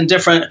patterns and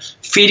different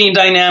feeding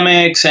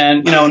dynamics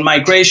and, and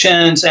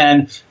migrations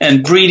and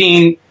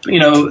breeding,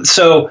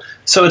 so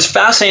it's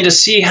fascinating to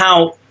see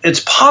how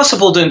it's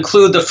possible to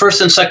include the first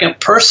and second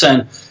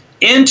person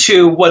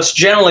into what's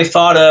generally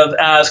thought of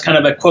as kind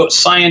of a, quote,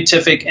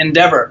 scientific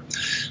endeavor.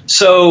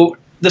 So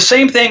the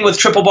same thing with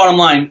triple bottom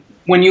line.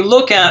 When you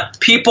look at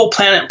people,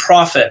 planet,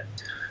 profit,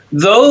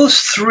 those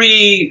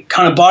three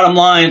kind of bottom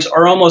lines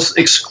are almost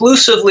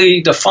exclusively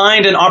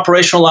defined and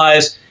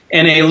operationalized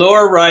in a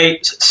lower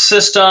right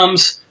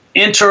systems,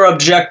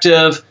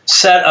 interobjective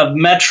set of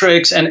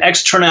metrics and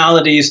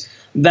externalities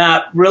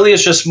that really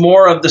is just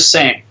more of the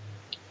same.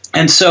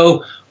 And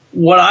so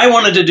what I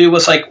wanted to do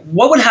was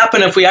what would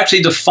happen if we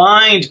actually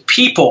defined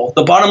people,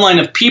 the bottom line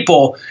of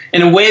people,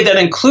 in a way that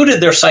included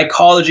their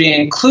psychology,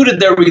 included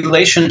their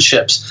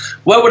relationships?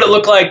 What would it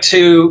look like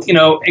to,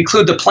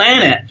 include the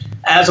planet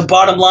as a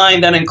bottom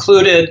line that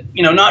included,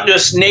 not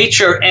just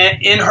nature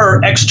in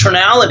her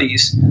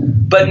externalities,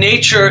 but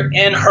nature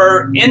in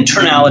her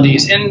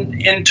internalities,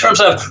 in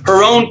terms of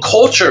her own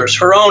cultures,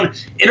 her own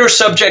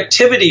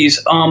intersubjectivities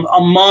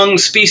among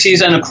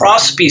species and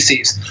across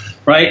species.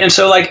 Right. And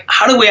so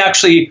how do we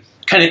actually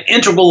kind of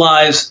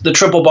integralize the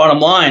triple bottom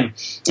line?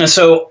 And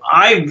so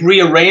I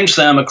rearranged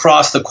them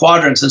across the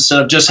quadrants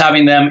instead of just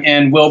having them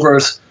in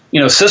Wilber's,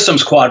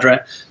 systems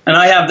quadrant. And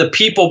I have the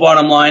people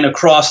bottom line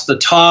across the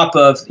top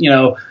of,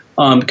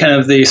 kind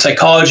of the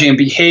psychology and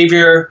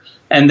behavior.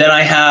 And then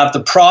I have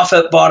the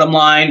profit bottom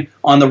line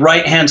on the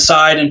right-hand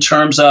side in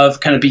terms of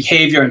kind of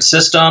behavior and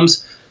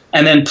systems.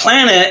 And then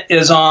planet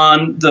is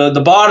on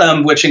the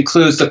bottom, which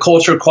includes the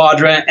culture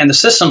quadrant and the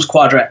systems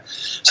quadrant.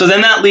 So then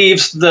that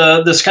leaves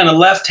this kind of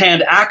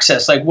left-hand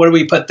axis. What do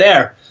we put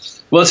there?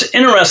 Well, it's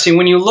interesting.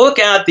 When you look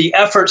at the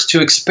efforts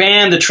to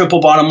expand the triple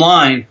bottom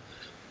line,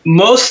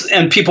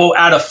 and people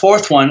add a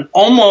fourth one,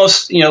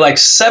 almost,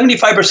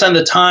 75% of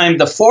the time,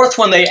 the fourth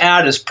one they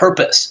add is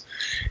purpose.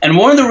 And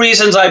one of the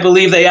reasons I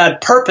believe they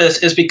add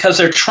purpose is because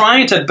they're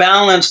trying to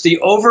balance the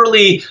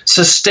overly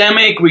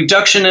systemic,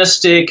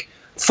 reductionistic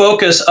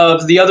focus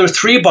of the other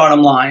three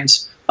bottom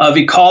lines of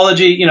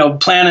ecology,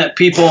 planet,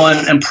 people,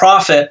 and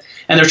profit.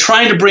 And they're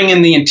trying to bring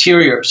in the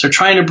interiors. They're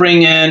trying to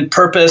bring in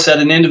purpose at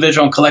an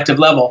individual and collective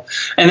level.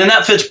 And then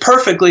that fits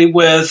perfectly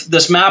with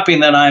this mapping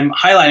that I'm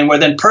highlighting, where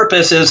then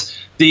purpose is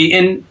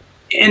the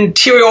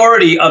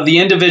interiority of the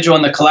individual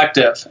and the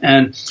collective.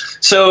 And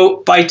so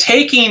by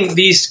taking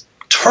these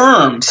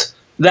terms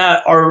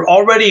that are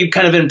already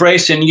kind of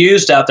embraced and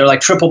used out there,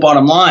 like triple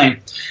bottom line,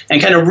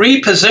 and kind of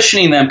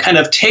repositioning them, kind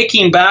of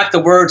taking back the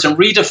words and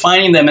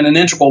redefining them in an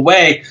integral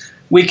way,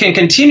 we can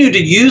continue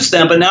to use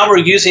them, but now we're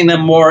using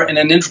them more in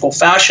an integral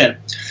fashion.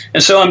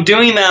 And so I'm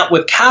doing that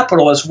with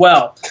capital as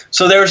well.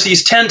 So there's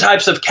these 10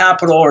 types of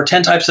capital or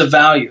 10 types of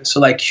value. So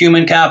like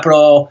human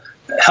capital,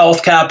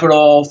 health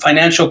capital,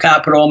 financial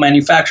capital,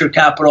 manufactured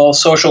capital,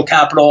 social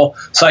capital,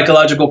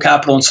 psychological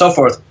capital, and so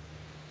forth.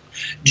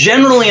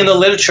 Generally in the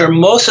literature,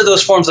 most of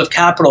those forms of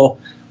capital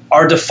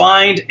are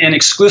defined in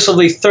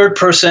exclusively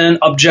third-person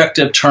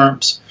objective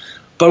terms.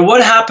 But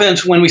what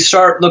happens when we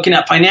start looking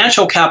at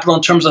financial capital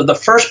in terms of the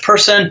first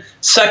person,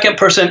 second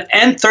person,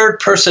 and third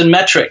person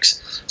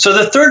metrics? So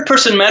the third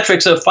person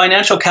metrics of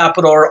financial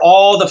capital are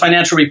all the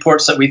financial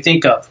reports that we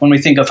think of when we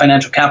think of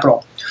financial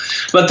capital.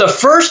 But the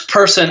first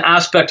person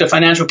aspect of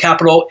financial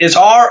capital is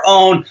our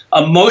own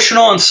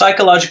emotional and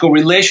psychological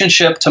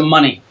relationship to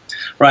money,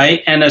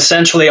 right? And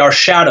essentially our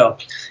shadow.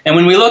 And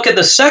when we look at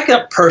the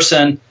second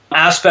person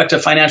aspect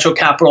of financial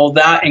capital,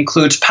 that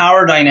includes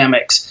power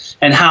dynamics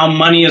and how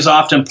money is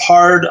often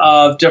part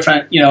of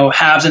different,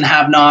 haves and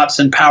have-nots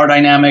and power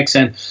dynamics.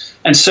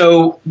 And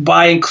so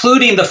by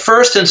including the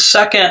first and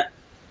second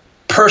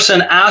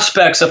person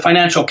aspects of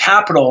financial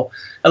capital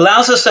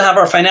allows us to have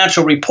our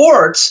financial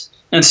reports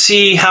and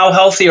see how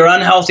healthy or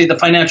unhealthy the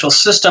financial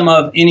system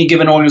of any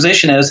given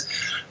organization is.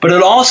 But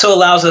it also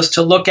allows us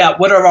to look at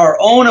what are our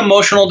own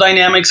emotional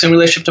dynamics in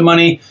relationship to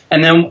money,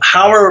 and then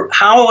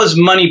how is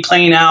money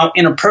playing out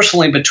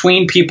interpersonally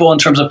between people in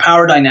terms of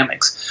power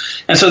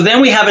dynamics. And so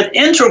then we have an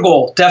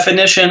integral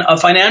definition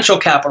of financial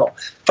capital.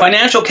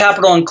 Financial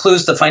capital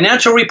includes the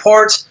financial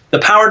reports, the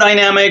power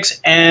dynamics,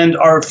 and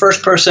our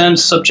first person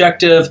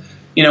subjective,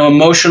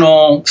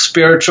 emotional,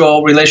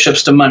 spiritual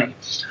relationships to money.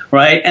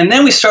 Right. And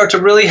then we start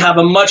to really have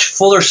a much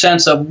fuller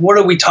sense of what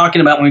are we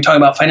talking about when we talk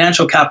about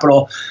financial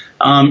capital.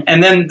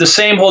 And then the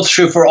same holds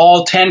true for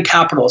all 10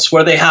 capitals,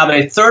 where they have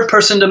a third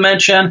person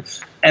dimension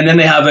and then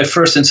they have a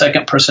first and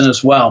second person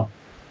as well.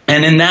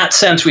 And in that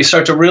sense, we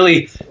start to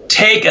really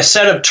take a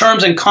set of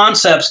terms and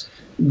concepts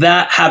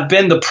that have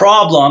been the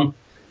problem,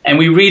 and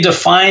we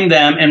redefine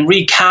them and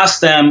recast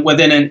them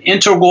within an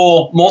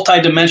integral,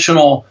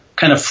 multidimensional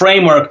kind of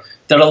framework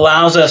that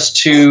allows us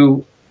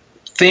to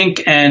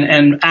think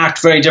and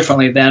act very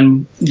differently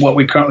than what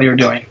we currently are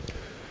doing.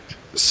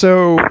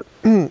 So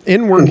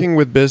In working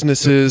with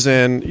businesses,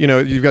 and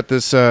you've got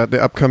this the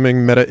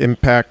upcoming Meta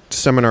Impact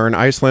seminar in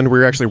Iceland, where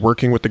you're actually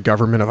working with the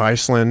government of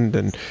Iceland,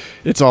 and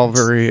it's all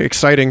very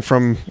exciting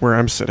from where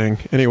I'm sitting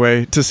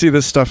anyway to see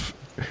this stuff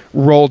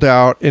rolled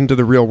out into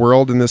the real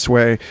world in this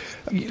way.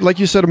 Like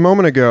you said a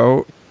moment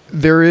ago,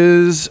 there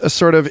is a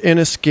sort of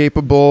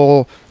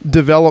inescapable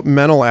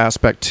developmental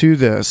aspect to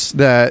this,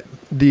 that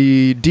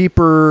the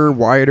deeper,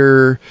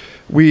 wider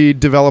we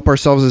develop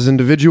ourselves as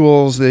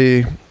individuals,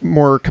 the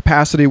more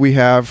capacity we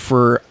have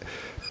for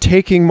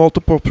taking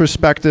multiple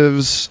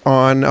perspectives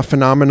on a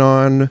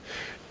phenomenon.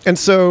 And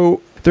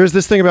so there's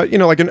this thing about,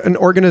 like an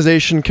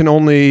organization can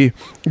only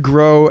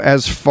grow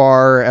as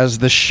far as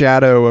the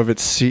shadow of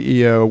its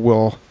CEO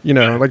will,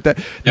 like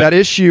that, that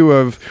issue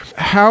of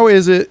how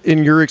is it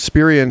in your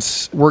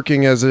experience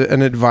working as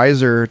an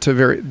advisor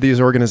to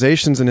these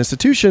organizations and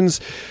institutions,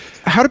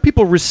 how do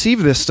people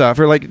receive this stuff?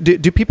 Or like,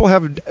 do people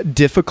have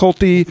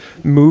difficulty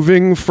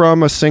moving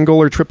from a single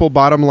or triple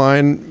bottom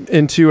line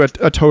into a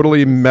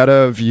totally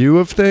meta view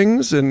of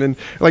things? And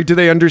like, do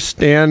they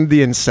understand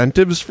the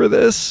incentives for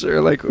this? Or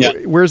like,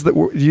 where's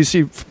do you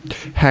see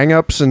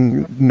hangups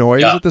and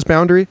noise at this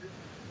boundary?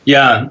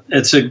 Yeah,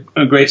 it's a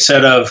great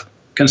set of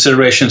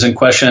considerations and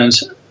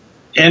questions.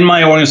 In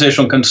my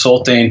organizational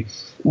consulting,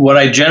 what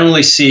I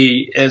generally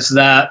see is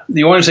that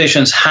the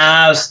organizations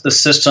has the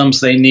systems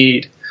they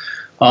need.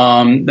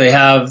 They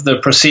have the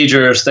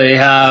procedures, they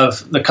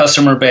have the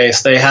customer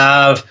base, they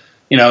have,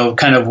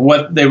 kind of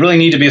what they really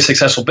need to be a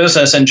successful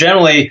business. And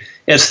generally,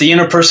 it's the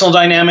interpersonal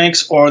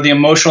dynamics or the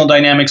emotional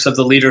dynamics of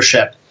the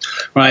leadership,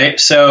 right?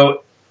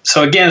 So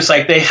again, it's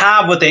like they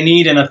have what they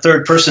need in a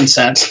third person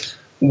sense.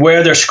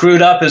 Where they're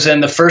screwed up is in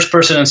the first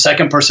person and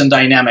second person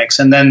dynamics.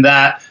 And then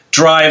that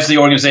drives the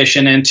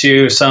organization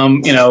into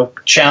some,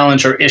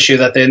 challenge or issue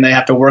that then they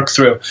have to work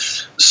through.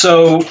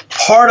 So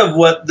part of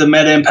what the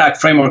Meta Impact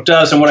Framework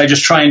does, and what I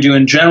just try and do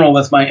in general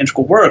with my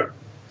integral work,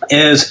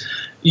 is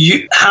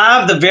you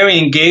have the very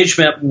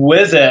engagement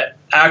with it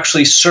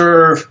actually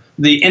serve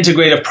the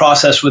integrative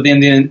process within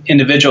the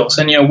individuals.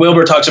 And,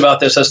 Wilber talks about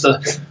this as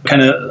the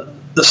kind of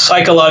the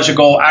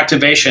psychological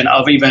activation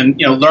of even,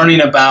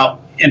 learning about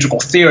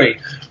integral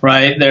theory,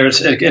 right?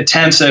 It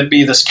tends to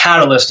be this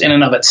catalyst in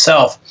and of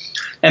itself.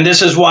 And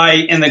this is why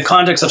in the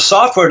context of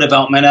software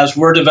development, as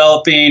we're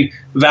developing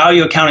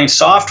value accounting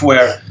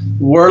software,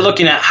 we're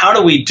looking at how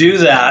do we do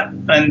that.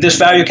 And this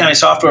value accounting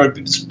software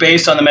is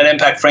based on the Meta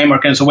Impact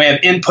Framework, and it's a way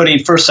of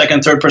inputting first,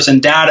 second, third person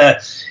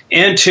data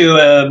into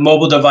a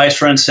mobile device,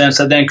 for instance,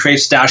 that then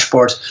creates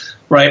dashboards,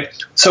 right?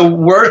 So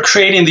we're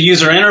creating the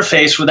user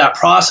interface with that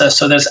process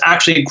so that it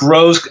actually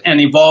grows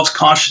and evolves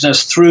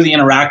consciousness through the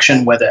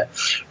interaction with it,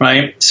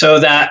 right? So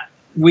that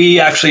we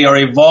actually are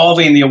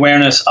evolving the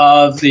awareness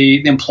of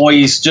the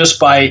employees just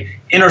by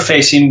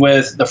interfacing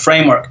with the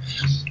framework.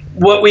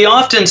 What we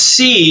often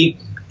see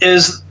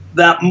is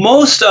that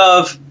most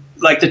of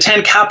like the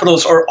 10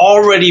 capitals are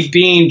already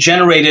being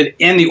generated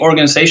in the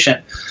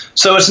organization.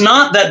 So it's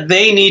not that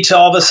they need to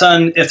all of a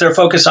sudden, if they're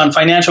focused on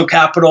financial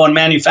capital and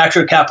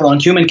manufactured capital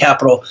and human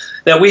capital,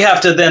 that we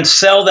have to then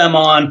sell them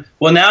on,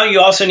 well, now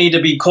you also need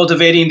to be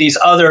cultivating these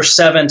other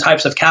 7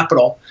 types of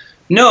capital.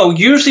 No,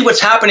 usually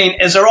what's happening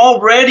is they're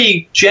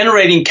already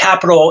generating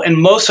capital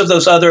in most of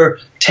those other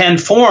 10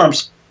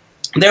 forms.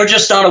 They're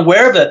just not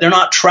aware of it. They're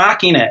not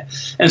tracking it.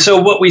 And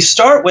so what we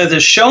start with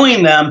is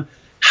showing them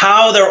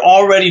how they're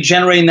already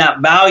generating that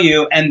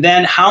value, and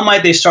then how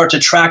might they start to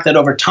track that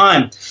over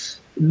time.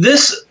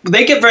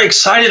 They get very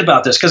excited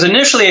about this because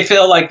initially they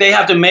feel like they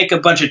have to make a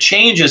bunch of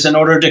changes in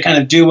order to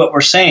kind of do what we're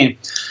saying.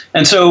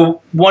 And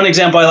so one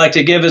example I like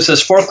to give is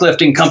this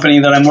forklifting company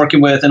that I'm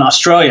working with in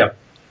Australia.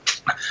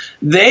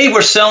 They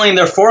were selling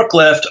their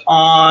forklift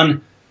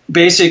on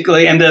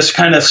basically, and this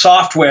kind of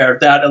software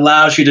that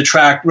allows you to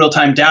track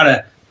real-time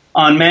data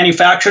on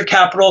manufactured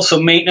capital, so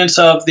maintenance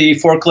of the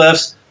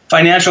forklifts,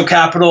 financial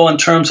capital in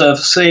terms of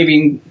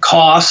saving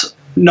costs,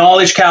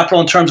 knowledge capital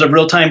in terms of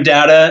real-time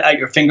data at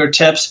your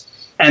fingertips,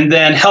 and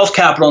then health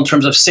capital in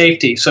terms of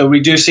safety, so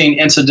reducing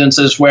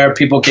incidences where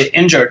people get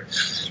injured.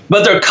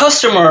 But their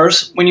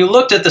customers, when you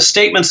looked at the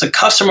statements the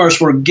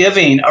customers were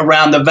giving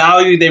around the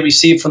value they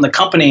received from the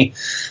company,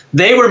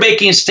 they were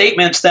making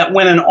statements that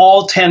went in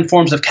all 10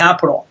 forms of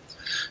capital.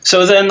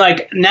 So then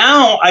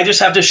now I just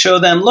have to show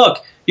them,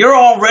 look, you're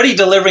already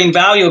delivering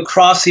value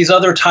across these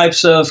other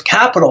types of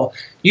capital.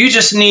 You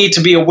just need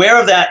to be aware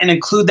of that and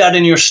include that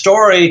in your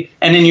story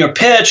and in your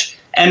pitch,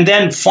 and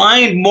then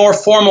find more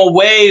formal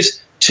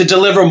ways to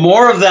deliver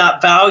more of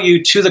that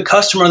value to the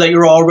customer that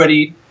you're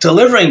already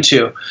delivering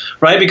to,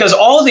 right? Because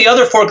all the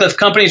other forklift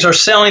companies are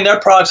selling their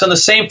products on the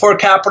same 4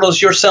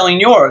 capitals you're selling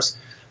yours.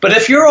 But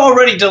if you're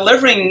already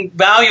delivering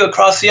value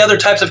across the other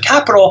types of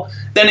capital,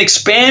 then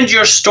expand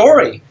your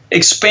story,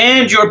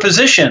 expand your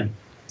position,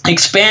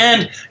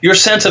 expand your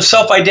sense of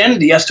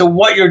self-identity as to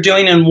what you're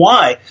doing and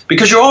why,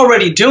 because you're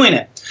already doing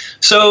it.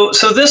 So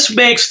this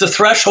makes the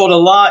threshold a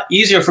lot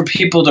easier for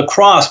people to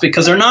cross,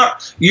 because they're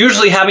not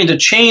usually having to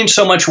change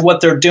so much what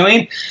they're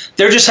doing.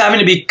 They're just having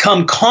to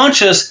become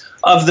conscious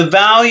of the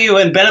value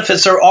and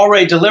benefits they're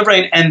already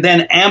delivering and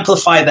then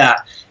amplify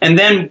that. And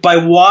then by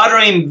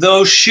watering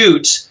those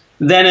shoots,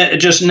 then it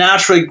just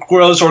naturally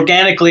grows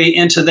organically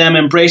into them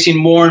embracing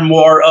more and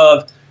more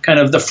of kind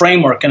of the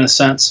framework in a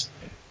sense.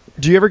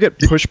 Do you ever get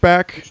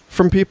pushback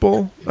from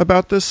people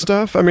about this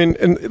stuff? I mean,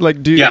 and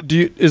like, do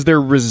you, is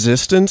there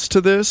resistance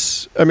to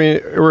this? I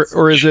mean,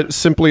 or is it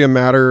simply a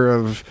matter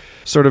of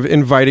sort of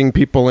inviting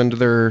people into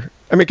their,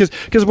 I mean,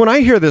 because when I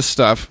hear this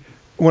stuff,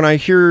 when I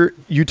hear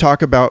you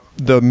talk about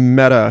the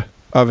meta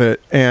of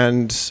it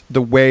and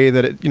the way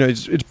that it,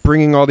 it's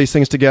bringing all these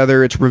things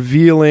together, it's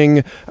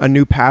revealing a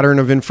new pattern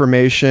of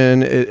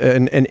information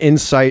and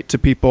insight to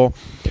people.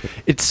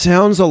 It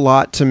sounds a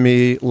lot to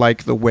me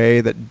like the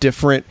way that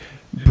different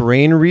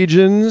brain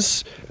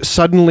regions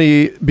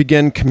suddenly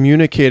begin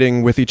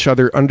communicating with each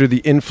other under the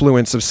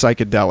influence of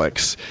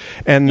psychedelics,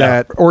 and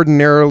that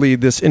ordinarily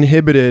this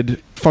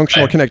inhibited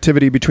functional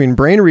connectivity between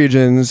brain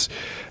regions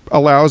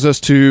allows us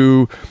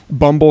to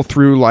bumble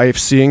through life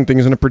seeing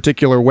things in a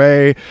particular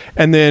way,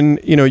 and then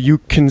you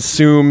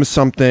consume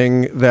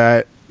something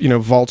that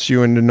vaults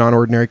you into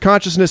non-ordinary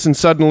consciousness, and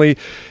suddenly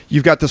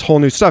you've got this whole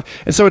new stuff.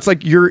 And so it's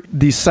like you're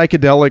the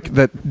psychedelic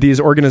that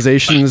these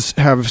organizations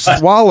have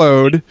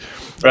swallowed.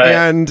 Right.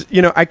 And,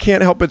 I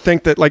can't help but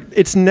think that like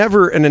it's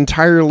never an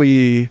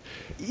entirely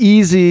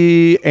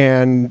easy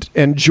and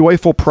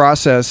joyful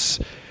process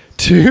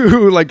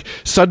to like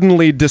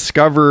suddenly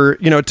discover,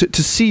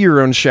 to see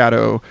your own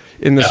shadow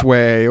in this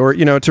way, or,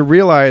 to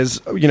realize,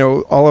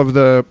 all of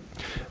the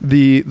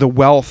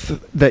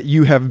wealth that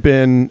you have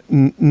been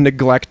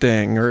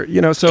neglecting,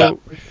 or so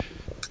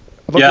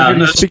I'd love to hear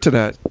you speak to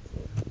that.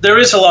 There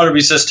is a lot of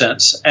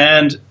resistance,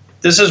 and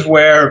this is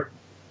where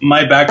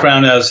my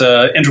background as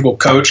an integral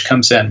coach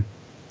comes in,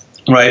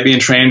 right? Being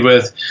trained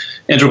with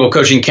Integral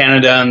Coaching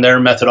Canada and their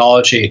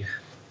methodology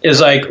is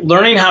like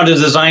learning how to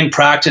design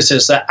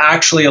practices that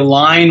actually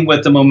align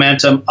with the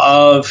momentum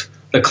of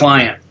the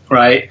client,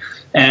 right?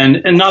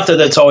 And not that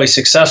that's always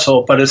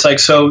successful, but it's like,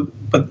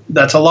 but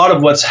that's a lot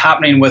of what's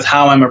happening with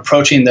how I'm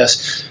approaching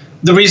this.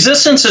 The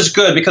resistance is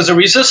good because the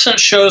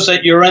resistance shows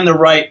that you're in the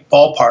right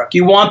ballpark.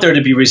 You want there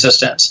to be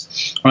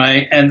resistance,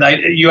 right? And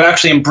you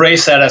actually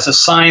embrace that as a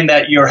sign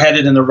that you're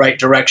headed in the right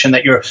direction,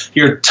 that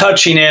you're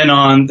touching in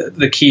on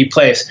the key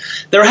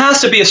place. There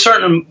has to be a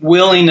certain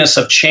willingness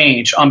of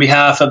change on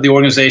behalf of the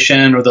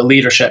organization or the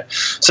leadership.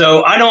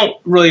 So I don't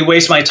really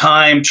waste my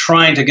time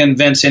trying to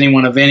convince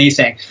anyone of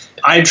anything.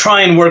 I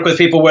try and work with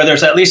people where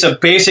there's at least a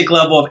basic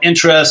level of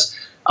interest,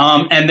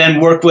 and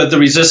then work with the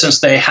resistance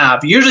they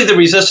have. Usually the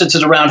resistance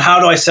is around how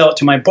do I sell it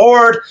to my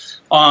board,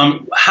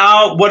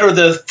 what are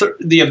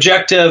the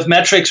objective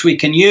metrics we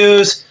can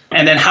use,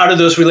 and then how do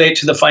those relate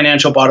to the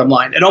financial bottom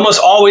line. It almost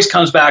always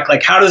comes back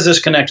like, how does this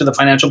connect to the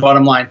financial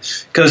bottom line?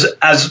 Because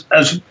as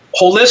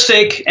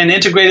holistic and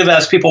integrative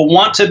as people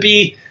want to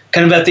be,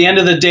 kind of at the end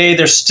of the day,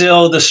 there's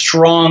still the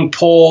strong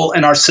pull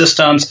in our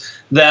systems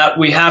that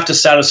we have to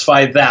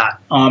satisfy that.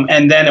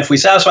 And then if we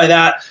satisfy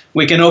that,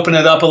 we can open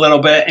it up a little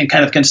bit and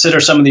kind of consider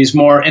some of these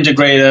more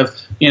integrative,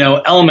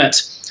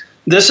 elements.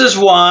 This is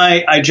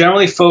why I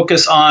generally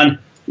focus on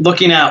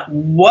looking at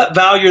what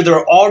value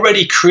they're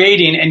already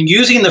creating and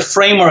using the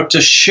framework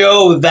to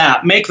show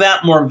that, make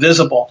that more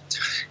visible.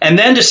 And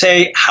then to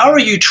say, how are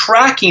you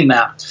tracking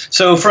that?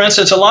 So for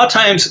instance, a lot of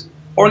times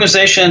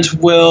organizations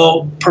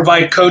will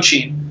provide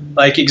coaching,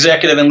 like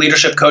executive and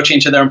leadership coaching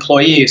to their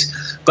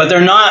employees, but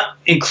they're not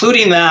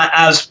including that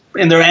as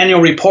in their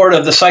annual report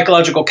of the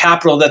psychological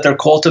capital that they're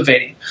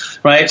cultivating,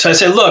 right? So I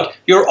say, look,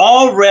 you're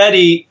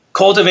already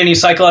cultivating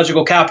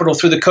psychological capital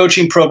through the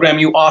coaching program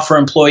you offer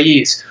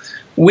employees.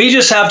 We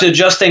just have to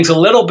adjust things a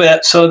little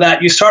bit so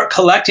that you start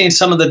collecting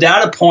some of the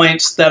data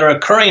points that are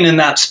occurring in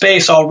that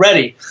space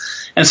already.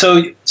 And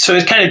so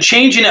it's kind of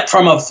changing it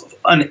from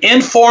an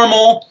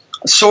informal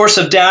source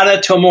of data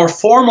to a more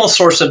formal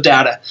source of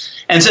data.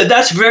 And so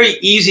that's very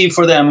easy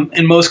for them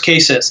in most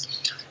cases.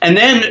 And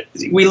then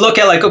we look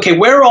at like, okay,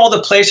 where are all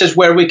the places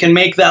where we can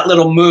make that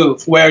little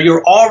move, where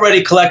you're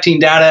already collecting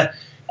data,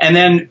 and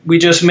then we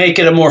just make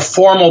it a more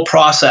formal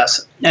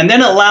process. And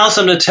then it allows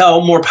them to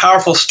tell more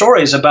powerful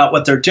stories about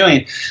what they're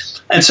doing.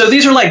 And so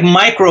these are like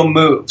micro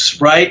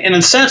moves, right? And in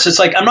a sense, it's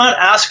like I'm not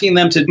asking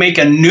them to make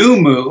a new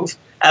move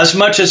as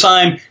much as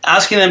I'm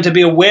asking them to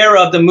be aware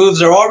of the moves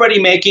they're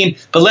already making,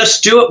 but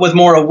let's do it with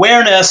more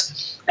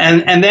awareness.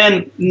 And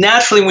then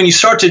naturally, when you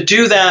start to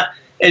do that,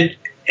 it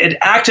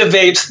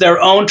activates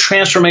their own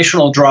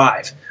transformational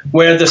drive,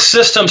 where the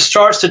system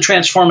starts to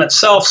transform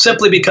itself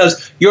simply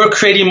because you're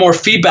creating more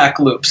feedback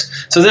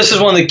loops. So this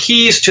is one of the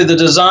keys to the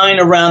design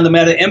around the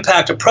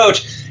meta-impact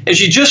approach, is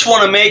you just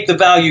want to make the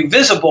value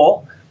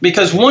visible,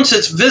 because once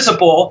it's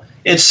visible,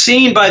 it's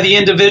seen by the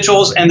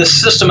individuals and the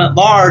system at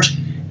large,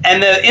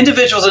 and the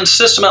individuals and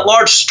system at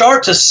large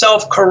start to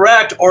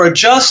self-correct or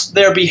adjust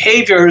their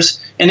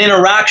behaviors and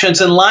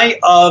interactions in light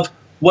of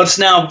what's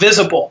now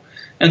visible.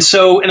 And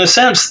so in a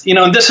sense,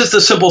 and this is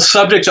the simple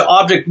subject to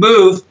object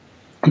move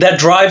that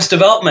drives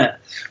development,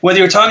 whether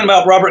you're talking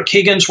about Robert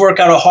Kegan's work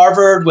out of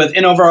Harvard with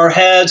In Over Our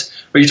Heads,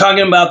 or you're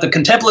talking about the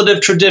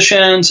contemplative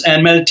traditions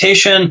and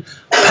meditation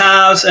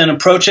paths and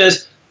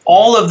approaches,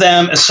 all of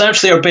them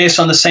essentially are based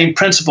on the same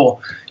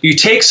principle. You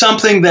take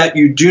something that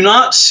you do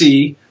not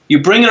see, you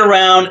bring it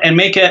around and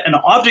make it an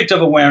object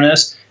of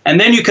awareness, and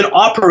then you can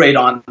operate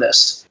on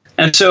this.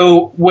 And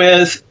so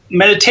with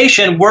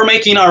meditation, we're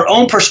making our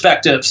own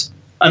perspectives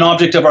an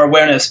object of our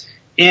awareness.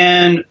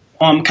 In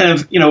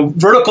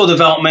vertical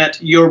development,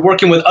 you're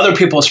working with other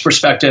people's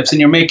perspectives and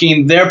you're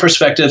making their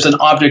perspectives an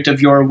object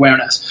of your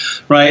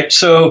awareness, right?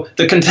 So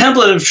the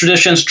contemplative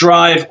traditions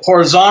drive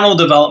horizontal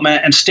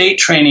development and state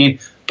training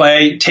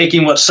by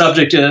taking what's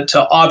subject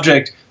to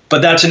object,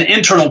 but that's an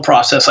internal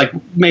process, like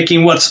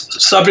making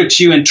what's subject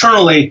to you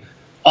internally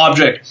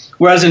object.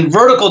 Whereas in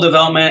vertical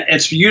development,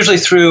 it's usually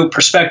through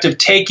perspective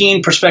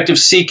taking, perspective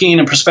seeking,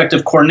 and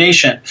perspective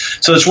coordination.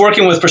 So it's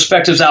working with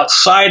perspectives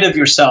outside of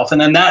yourself, and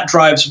then that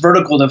drives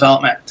vertical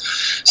development.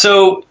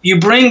 So you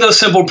bring those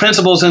simple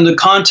principles into the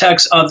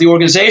context of the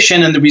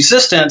organization and the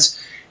resistance,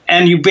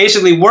 and you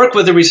basically work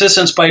with the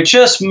resistance by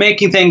just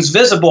making things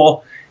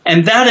visible,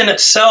 and that in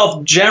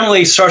itself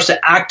generally starts to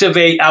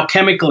activate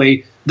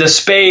alchemically the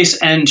space,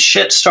 and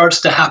shit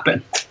starts to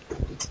happen.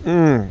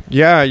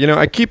 Yeah,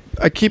 I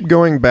keep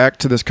going back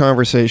to this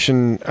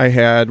conversation I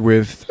had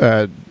with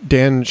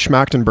Dan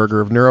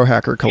Schmachtenberger of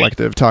Neurohacker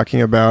Collective, talking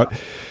about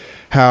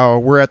how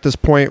we're at this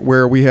point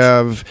where we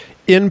have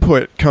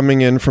input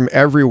coming in from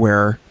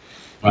everywhere.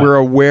 Wow. We're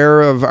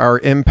aware of our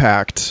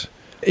impact,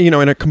 in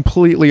a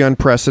completely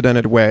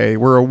unprecedented way.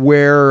 We're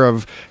aware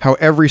of how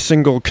every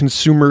single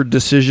consumer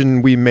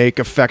decision we make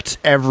affects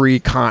every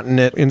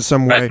continent in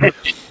some way,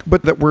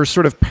 but that we're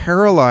sort of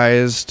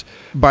paralyzed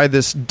by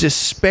this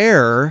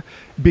despair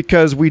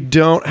because we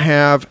don't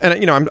have,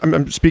 and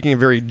I'm speaking a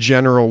very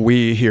general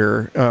we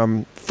here,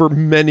 for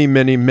many,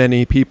 many,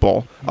 many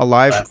people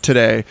alive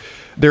today,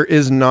 there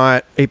is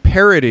not a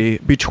parity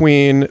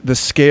between the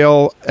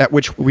scale at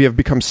which we have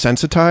become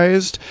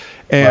sensitized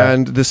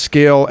and the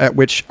scale at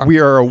which we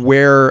are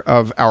aware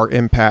of our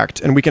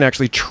impact, and we can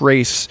actually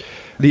trace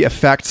the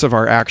effects of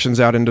our actions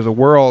out into the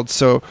world.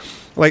 So,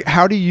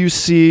 how do you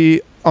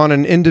see on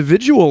an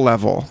individual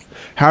level,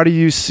 how do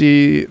you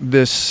see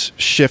this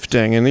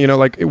shifting? And,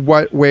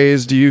 what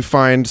ways do you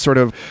find sort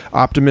of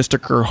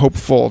optimistic or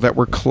hopeful that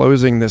we're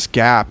closing this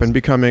gap and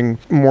becoming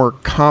more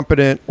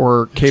competent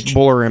or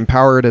capable or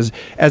empowered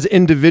as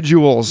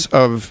individuals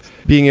of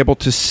being able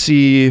to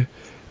see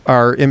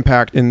our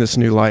impact in this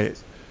new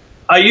light?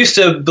 I used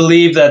to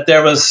believe that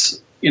there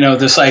was,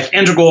 this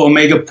integral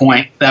omega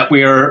point that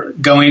we are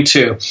going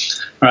to,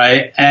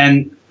 right?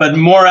 But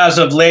more as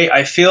of late,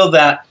 I feel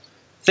that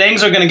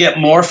things are going to get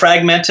more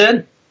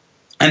fragmented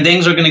and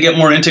things are going to get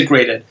more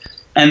integrated,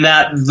 and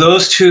that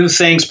those two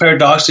things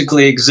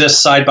paradoxically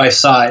exist side by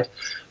side,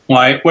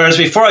 right? Whereas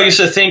before I used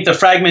to think the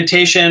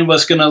fragmentation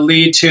was going to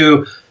lead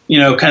to,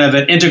 kind of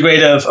an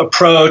integrative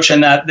approach,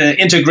 and that the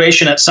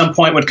integration at some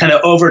point would kind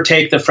of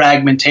overtake the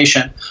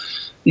fragmentation.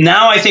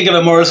 Now I think of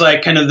it more as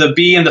like kind of the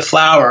bee and the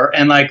flower,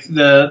 and like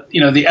the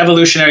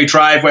evolutionary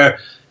drive where,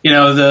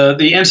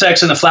 the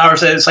insects and the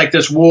flowers, it's like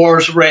this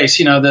wars race,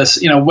 this,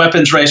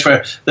 weapons race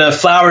where the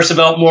flowers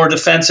develop more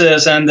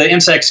defenses and the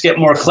insects get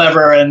more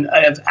clever and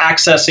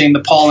accessing the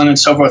pollen and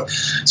so forth.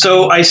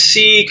 So I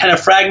see kind of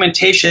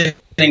fragmentation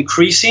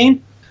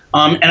increasing,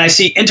 and I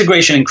see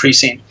integration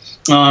increasing.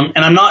 And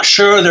I'm not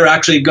sure they're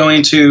actually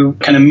going to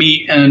kind of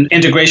meet and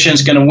integration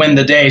is going to win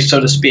the day, so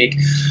to speak.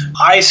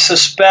 I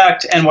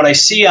suspect, and what I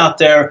see out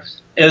there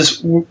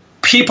is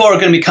people are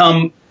going to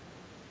become,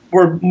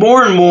 we're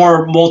more and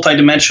more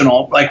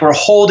multidimensional, like we're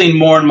holding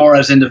more and more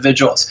as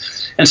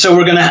individuals. And so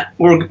we're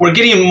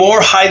getting more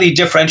highly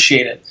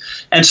differentiated.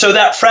 And so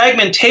that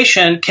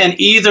fragmentation can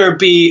either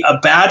be a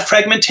bad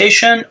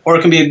fragmentation or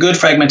it can be a good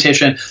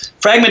fragmentation.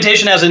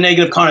 Fragmentation has a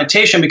negative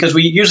connotation because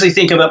we usually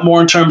think of it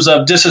more in terms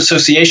of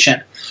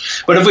disassociation.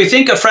 But if we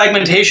think of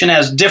fragmentation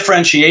as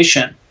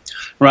differentiation,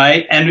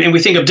 right, and we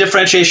think of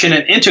differentiation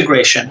and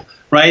integration,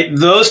 right,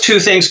 those two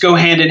things go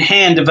hand in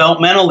hand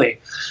developmentally.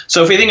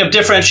 So if we think of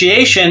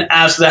differentiation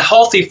as the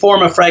healthy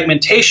form of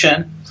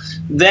fragmentation,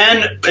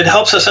 then it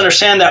helps us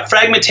understand that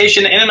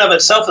fragmentation in and of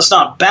itself is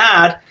not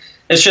bad.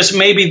 It's just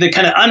maybe the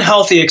kind of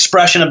unhealthy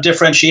expression of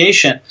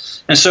differentiation.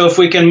 And so if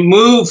we can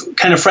move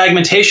kind of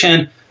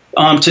fragmentation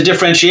to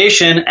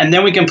differentiation, and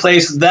then we can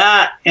place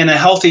that in a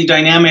healthy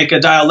dynamic, a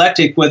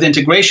dialectic with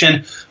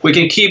integration, we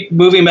can keep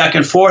moving back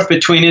and forth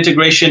between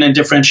integration and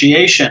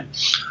differentiation,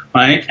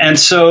 right? And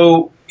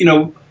so,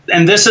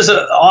 and this is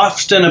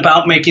often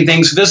about making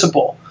things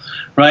visible,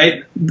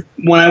 right?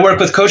 When I work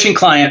with coaching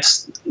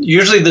clients,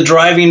 usually the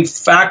driving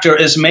factor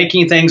is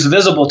making things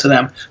visible to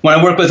them. When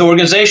I work with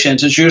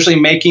organizations, it's usually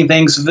making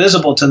things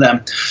visible to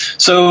them.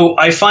 So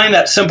I find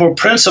that simple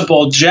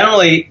principle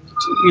generally,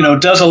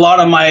 does a lot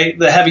of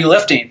the heavy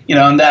lifting,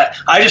 and that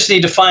I just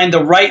need to find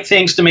the right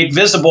things to make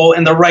visible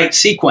in the right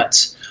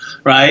sequence,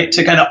 right?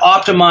 To kind of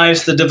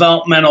optimize the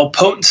developmental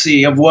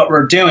potency of what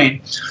we're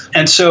doing.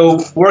 And so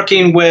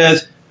working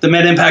with the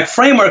meta impact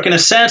framework, in a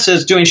sense,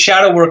 is doing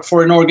shadow work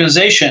for an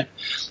organization,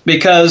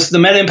 because the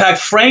meta impact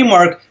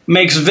framework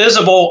makes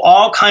visible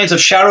all kinds of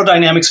shadow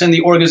dynamics in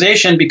the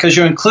organization, because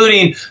you're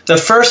including the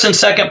first and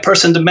second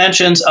person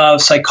dimensions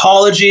of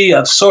psychology,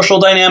 of social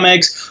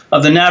dynamics,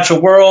 of the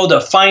natural world,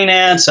 of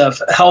finance,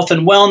 of health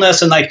and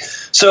wellness. And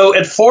so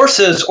it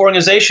forces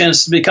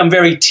organizations to become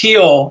very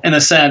teal in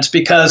a sense,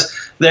 because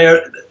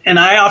and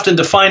I often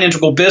define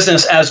integral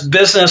business as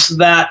business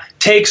that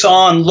takes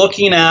on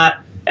looking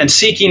at and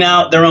seeking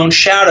out their own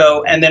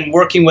shadow and then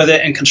working with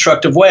it in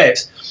constructive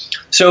ways.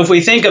 So if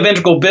we think of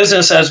integral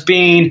business as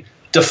being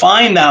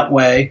defined that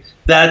way,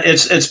 that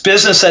it's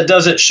business that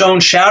does its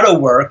own shadow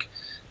work,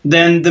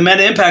 then the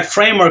meta impact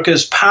framework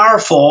is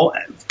powerful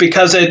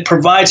because it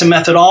provides a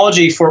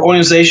methodology for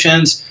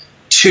organizations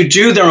to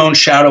do their own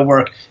shadow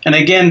work. And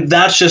again,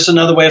 that's just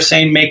another way of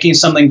saying making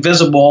something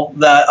visible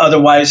that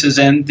otherwise is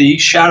in the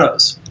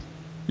shadows.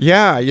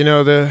 Yeah,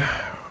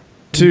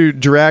 to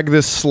drag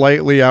this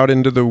slightly out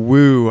into the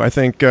woo, I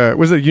think,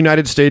 was the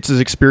United States is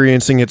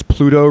experiencing its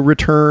Pluto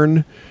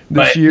return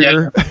this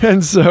year. Yeah.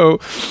 And so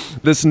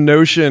this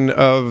notion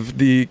of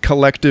the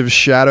collective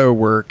shadow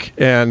work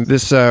and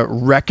this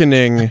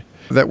reckoning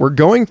that we're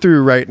going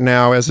through right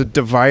now as a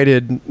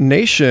divided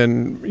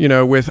nation,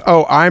 with,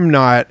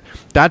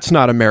 that's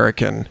not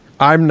American.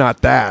 I'm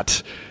not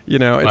that.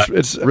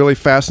 It's really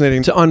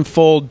fascinating to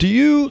unfold. Do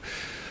you...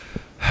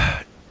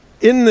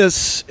 In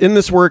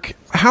this work,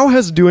 how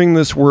has doing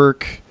this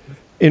work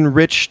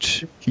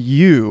enriched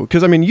you?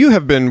 Because, you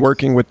have been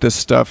working with this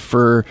stuff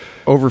for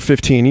over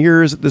 15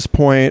 years at this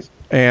point.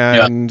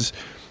 And,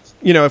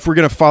 if we're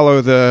going to follow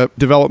the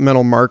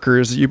developmental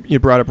markers, you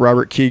brought up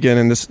Robert Keegan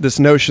and this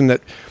notion that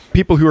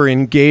people who are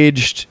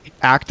engaged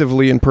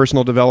actively in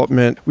personal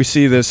development, we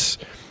see this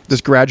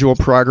gradual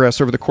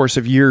progress over the course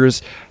of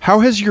years.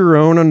 How has your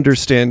own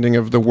understanding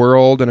of the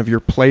world and of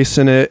your place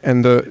in it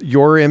and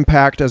your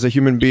impact as a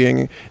human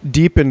being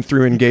deepened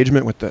through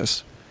engagement with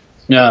this?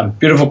 Yeah,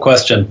 beautiful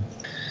question.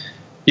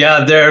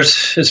 Yeah,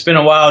 it's been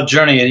a wild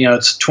journey.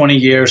 It's 20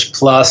 years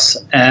plus.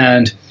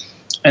 And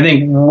I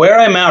think where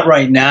I'm at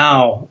right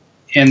now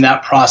in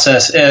that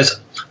process is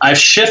I've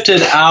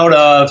shifted out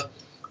of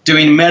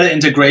doing meta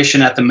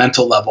integration at the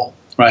mental level,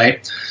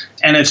 right?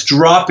 And it's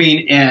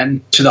dropping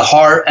in to the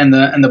heart and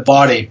the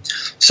body.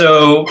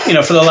 So,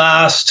 for the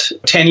last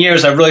 10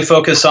 years, I've really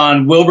focused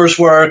on Wilber's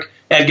work,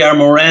 Edgar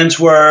Morin's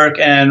work,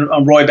 and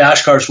Roy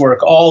Bhaskaar's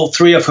work, all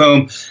three of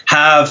whom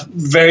have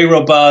very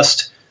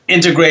robust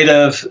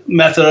integrative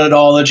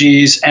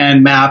methodologies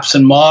and maps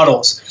and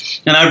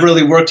models. And I've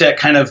really worked at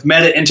kind of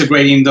meta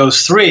integrating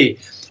those three.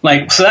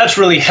 So that's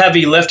really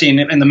heavy lifting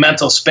in the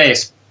mental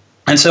space.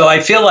 And so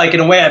I feel like in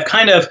a way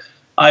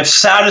I've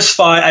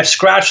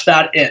scratched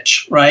that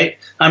itch, right?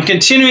 I'm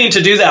continuing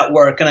to do that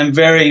work and I'm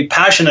very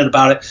passionate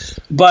about it,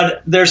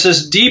 but there's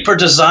this deeper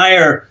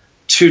desire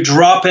to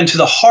drop into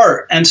the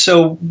heart. And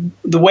so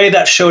the way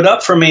that showed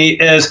up for me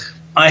is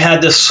I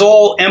had this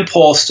soul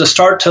impulse to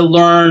start to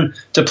learn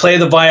to play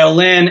the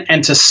violin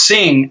and to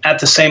sing at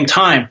the same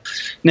time.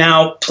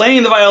 Now,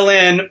 playing the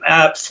violin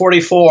at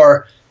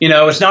 44,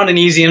 it's not an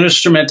easy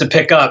instrument to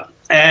pick up.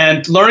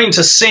 And learning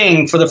to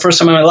sing for the first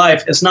time in my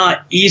life is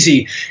not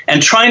easy.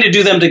 And trying to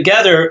do them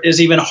together is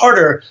even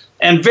harder.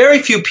 And very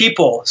few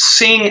people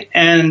sing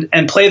and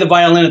play the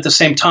violin at the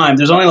same time.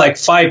 There's only like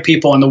 5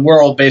 people in the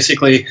world,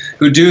 basically,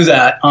 who do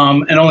that.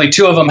 And only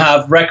 2 of them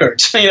have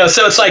records. So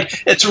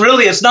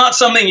it's not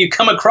something you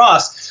come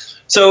across.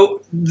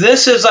 So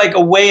this is like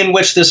a way in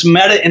which this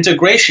meta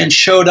integration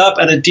showed up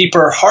at a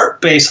deeper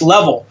heart-based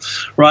level,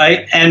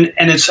 right? And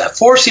it's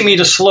forcing me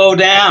to slow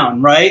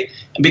down, right?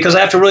 Because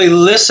I have to really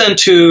listen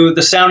to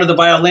the sound of the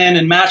violin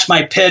and match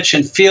my pitch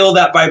and feel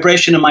that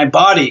vibration in my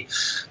body.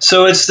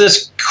 So it's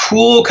this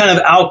cool kind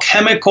of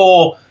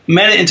alchemical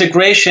meta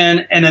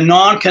integration in a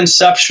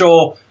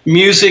non-conceptual,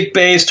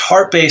 music-based,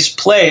 heart-based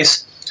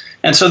place.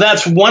 And so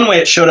that's one way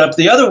it showed up.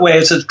 The other way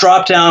is it's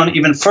dropped down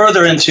even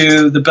further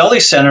into the belly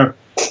center.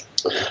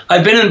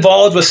 I've been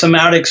involved with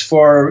somatics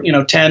for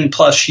 10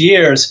 plus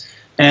years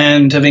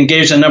and have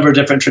engaged in a number of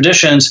different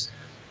traditions.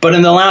 But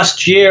in the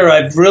last year,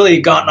 I've really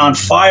gotten on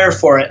fire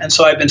for it. And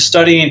so I've been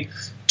studying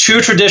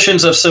 2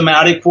 traditions of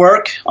somatic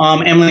work,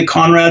 Emily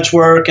Conrad's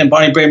work and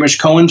Bonnie Brainridge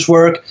Cohen's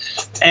work.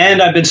 And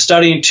I've been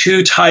studying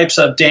 2 types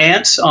of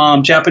dance,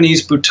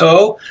 Japanese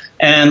Buto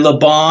and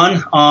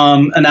Laban,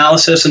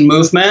 analysis and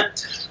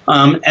movement.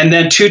 And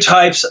then 2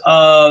 types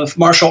of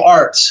martial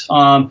arts,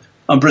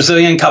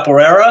 Brazilian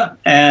capoeira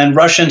and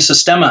Russian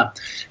sistema.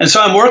 And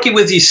so I'm working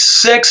with these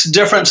 6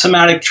 different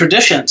somatic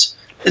traditions.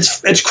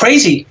 It's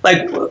crazy.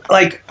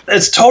 Like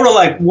it's total,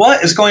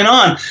 what is going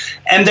on?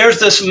 And there's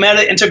this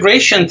meta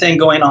integration thing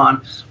going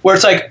on where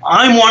it's like,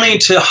 I'm wanting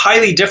to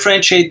highly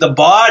differentiate the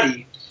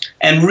body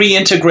and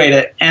reintegrate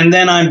it. And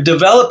then I'm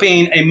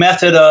developing a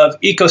method of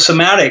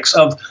ecosomatics,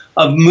 of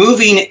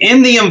moving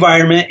in the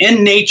environment,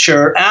 in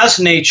nature, as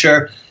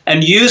nature,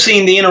 and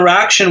using the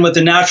interaction with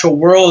the natural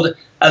world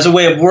as a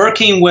way of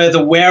working with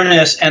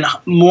awareness and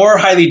more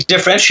highly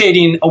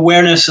differentiating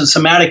awareness and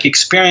somatic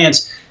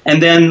experience,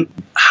 and then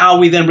how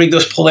we then bring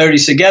those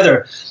polarities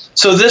together.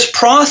 So this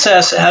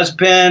process has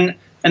been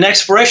an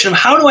exploration of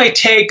how do I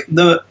take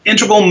the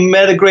integral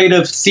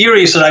metagrative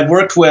theories that I've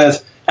worked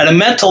with at a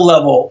mental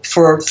level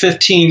for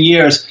 15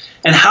 years,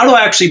 and how do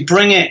I actually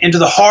bring it into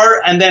the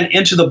heart and then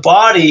into the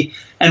body,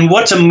 and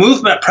what's a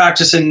movement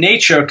practice in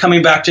nature,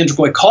 coming back to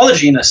integral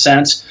ecology in a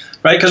sense,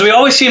 right? Because we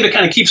always seem to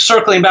kind of keep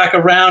circling back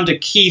around to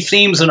key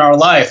themes in our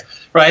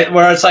life, right?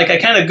 Where it's like I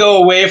kind of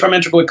go away from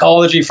integral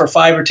ecology for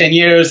 5 or 10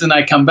 years, and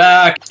I come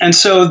back. And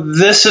so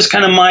this is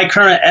kind of my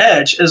current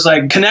edge, is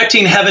like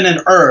connecting heaven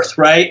and earth,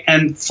 right?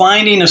 And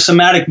finding a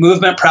somatic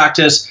movement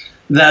practice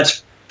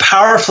that's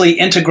powerfully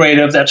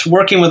integrative, that's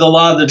working with a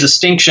lot of the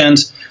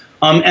distinctions.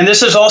 And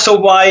this is also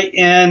why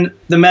in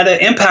the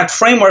meta impact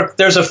framework,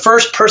 there's a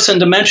first person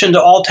dimension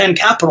to all 10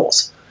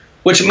 capitals,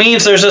 which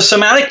means there's a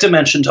somatic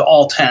dimension to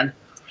all 10.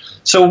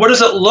 So what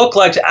does it look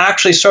like to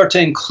actually start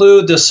to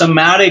include the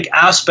somatic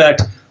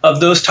aspect of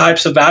those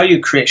types of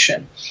value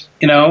creation?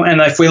 You know, and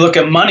if we look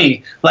at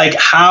money, like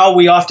how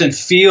we often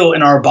feel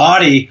in our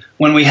body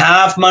when we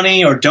have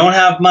money or don't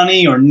have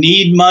money or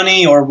need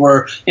money, or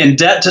we're in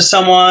debt to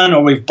someone,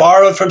 or we've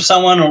borrowed from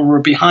someone, or we're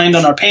behind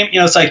on our payment. You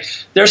know, it's like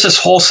there's this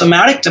whole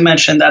somatic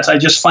dimension that I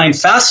just find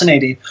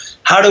fascinating.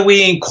 How do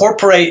we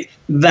incorporate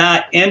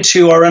that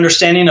into our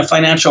understanding of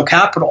financial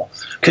capital?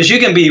 Because you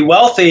can be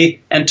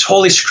wealthy and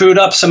totally screwed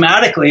up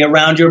somatically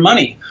around your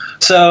money.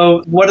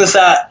 So what does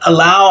that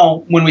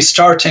allow when we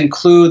start to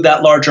include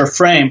that larger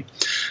frame?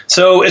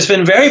 So it's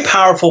been very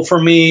powerful for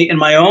me in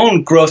my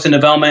own growth and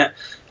development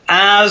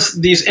as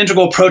these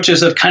integral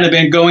approaches have kind of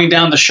been going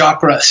down the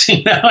chakras,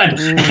 you know,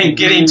 and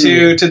getting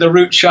to the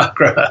root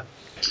chakra.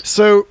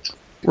 So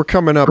we're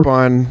coming up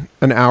on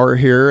an hour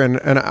here, and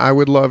I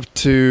would love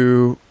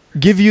to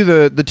give you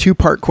the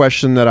two-part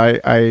question that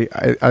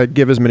I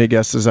give as many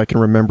guests as I can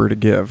remember to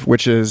give,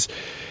 which is,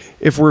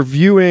 if we're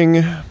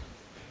viewing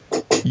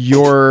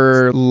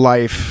your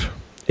life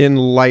in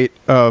light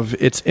of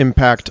its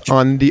impact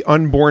on the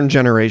unborn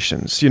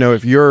generations, you know,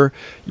 if you're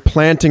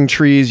planting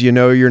trees, you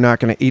know, you're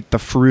not going to eat the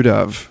fruit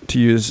of, to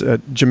use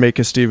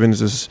Jamaica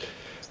Stevens'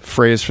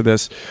 phrase for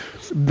this,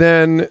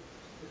 then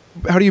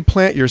how do you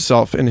plant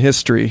yourself in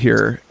history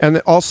here? And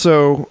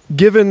also,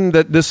 given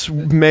that this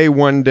may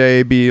one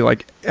day be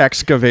like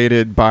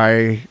excavated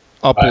by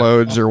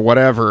uploads or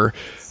whatever,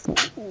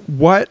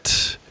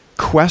 what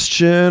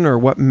question or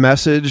what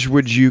message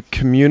would you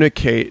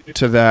communicate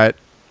to that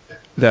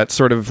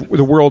sort of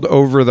the world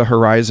over the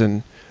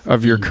horizon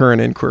of your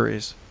current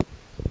inquiries?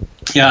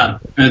 Yeah,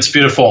 it's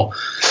beautiful.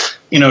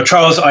 You know,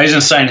 Charles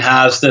Eisenstein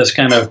has this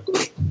kind of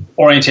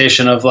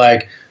orientation of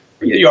like,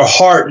 your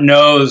heart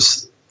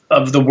knows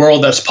of the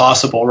world that's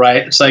possible,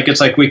 right? It's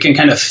like we can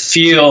kind of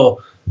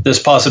feel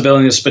this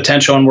possibility, this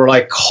potential, and we're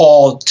like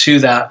called to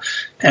that.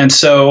 And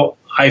so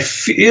I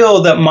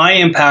feel that my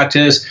impact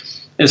is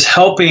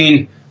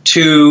helping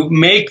to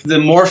make the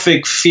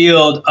morphic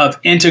field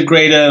of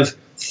integrative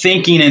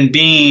thinking and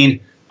being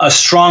a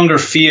stronger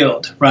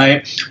field,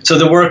 right? So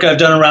the work I've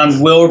done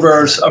around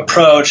Wilber's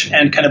approach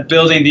and kind of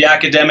building the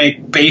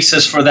academic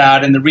basis for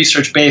that and the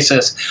research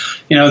basis,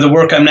 you know, the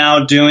work I'm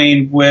now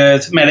doing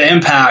with meta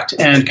impact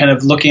and kind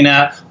of looking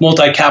at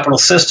multi-capital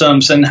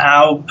systems and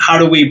how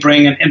do we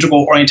bring an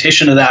integral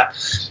orientation to that.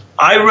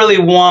 I really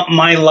want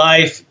my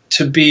life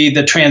to be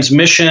the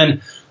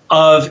transmission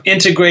of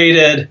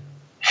integrated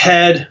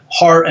head,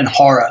 heart, and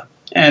hara.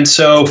 And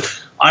so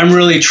I'm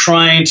really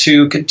trying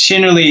to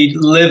continually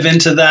live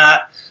into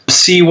that,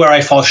 see where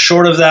I fall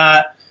short of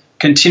that,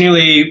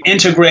 continually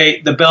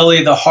integrate the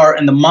belly, the heart,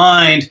 and the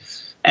mind,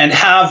 and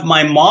have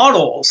my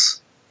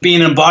models be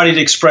an embodied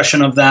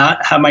expression of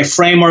that, have my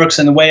frameworks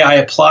and the way I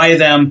apply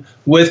them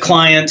with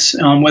clients,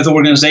 with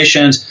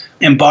organizations,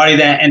 embody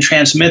that and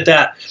transmit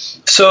that,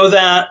 so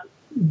that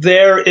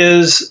there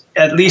is,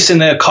 at least in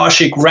the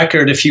Akashic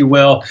record, if you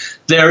will,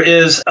 there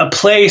is a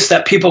place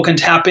that people can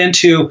tap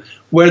into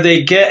where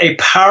they get a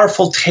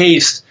powerful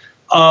taste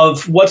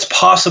of what's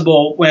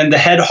possible when the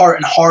head, heart,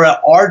 and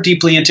hara are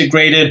deeply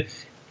integrated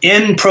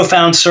in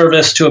profound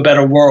service to a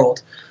better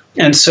world.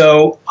 And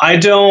so I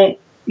don't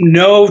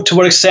know to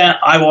what extent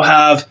I will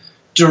have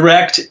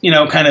direct, you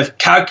know, kind of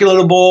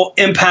calculable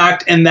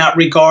impact in that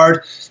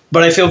regard,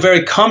 but I feel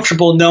very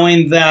comfortable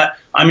knowing that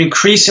I'm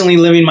increasingly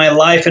living my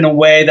life in a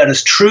way that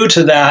is true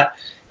to that,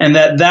 and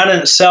that in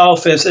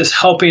itself is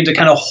helping to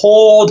kind of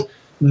hold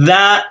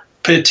that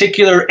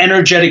particular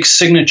energetic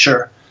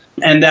signature.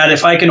 And that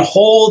if I can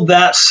hold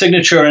that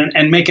signature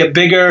and make it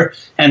bigger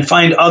and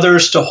find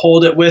others to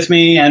hold it with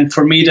me and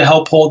for me to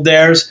help hold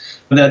theirs,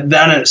 that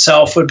in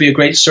itself would be a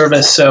great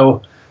service.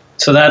 So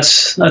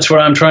that's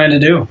what I'm trying to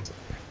do.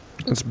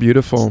 That's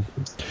beautiful.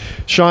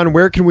 Sean,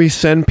 where can we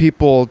send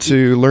people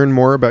to learn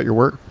more about your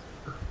work?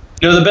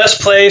 You know, the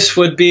best place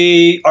would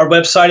be our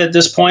website at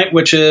this point,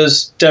 which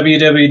is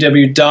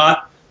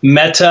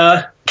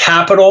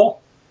www.metacapital,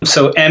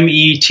 so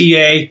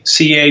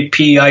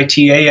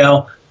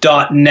metacapital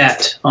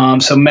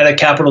So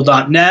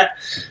metacapital.net.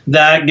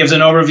 That gives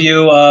an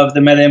overview of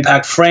the Meta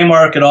Impact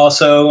Framework. It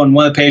also, on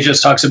one of the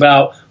pages, talks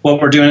about what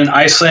we're doing in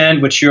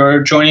Iceland, which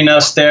you're joining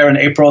us there in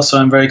April. So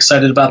I'm very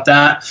excited about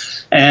that.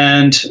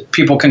 And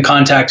people can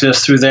contact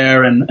us through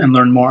there and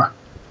learn more.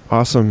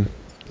 Awesome.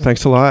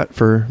 Thanks a lot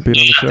for being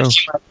on the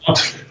show.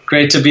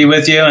 Great to be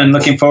with you, and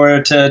looking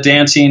forward to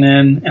dancing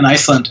in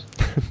Iceland.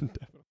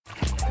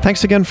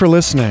 Thanks again for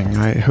listening.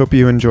 I hope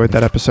you enjoyed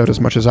that episode as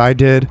much as I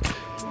did.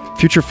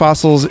 Future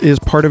Fossils is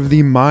part of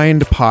the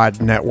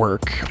MindPod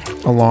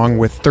network, along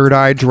with Third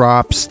Eye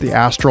Drops, the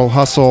Astral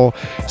Hustle,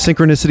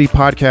 Synchronicity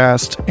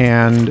Podcast,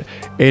 and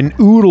an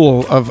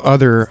oodle of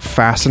other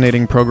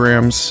fascinating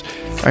programs.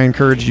 I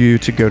encourage you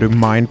to go to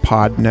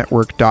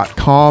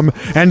mindpodnetwork.com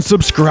and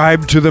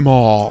subscribe to them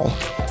all.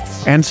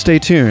 And stay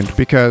tuned,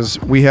 because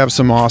we have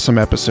some awesome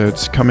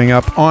episodes coming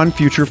up on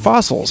Future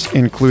Fossils,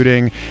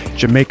 including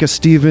Jamaica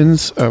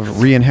Stevens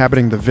of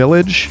Re-Inhabiting the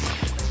Village,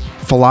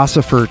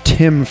 philosopher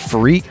Tim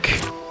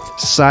Freak,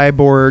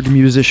 cyborg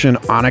musician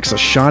Onyx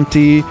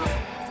Ashanti,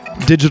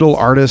 digital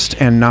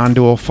artist and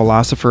non-dual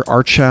philosopher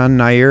Archon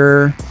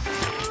Nair,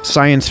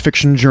 science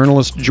fiction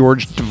journalist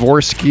George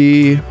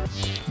Dvorsky,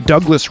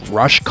 Douglas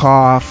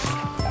Rushkoff,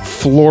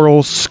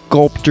 floral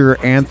sculptor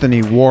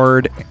Anthony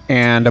Ward,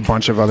 and a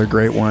bunch of other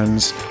great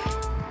ones.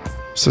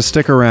 So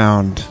stick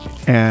around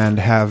and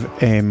have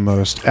a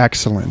most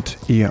excellent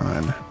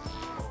eon.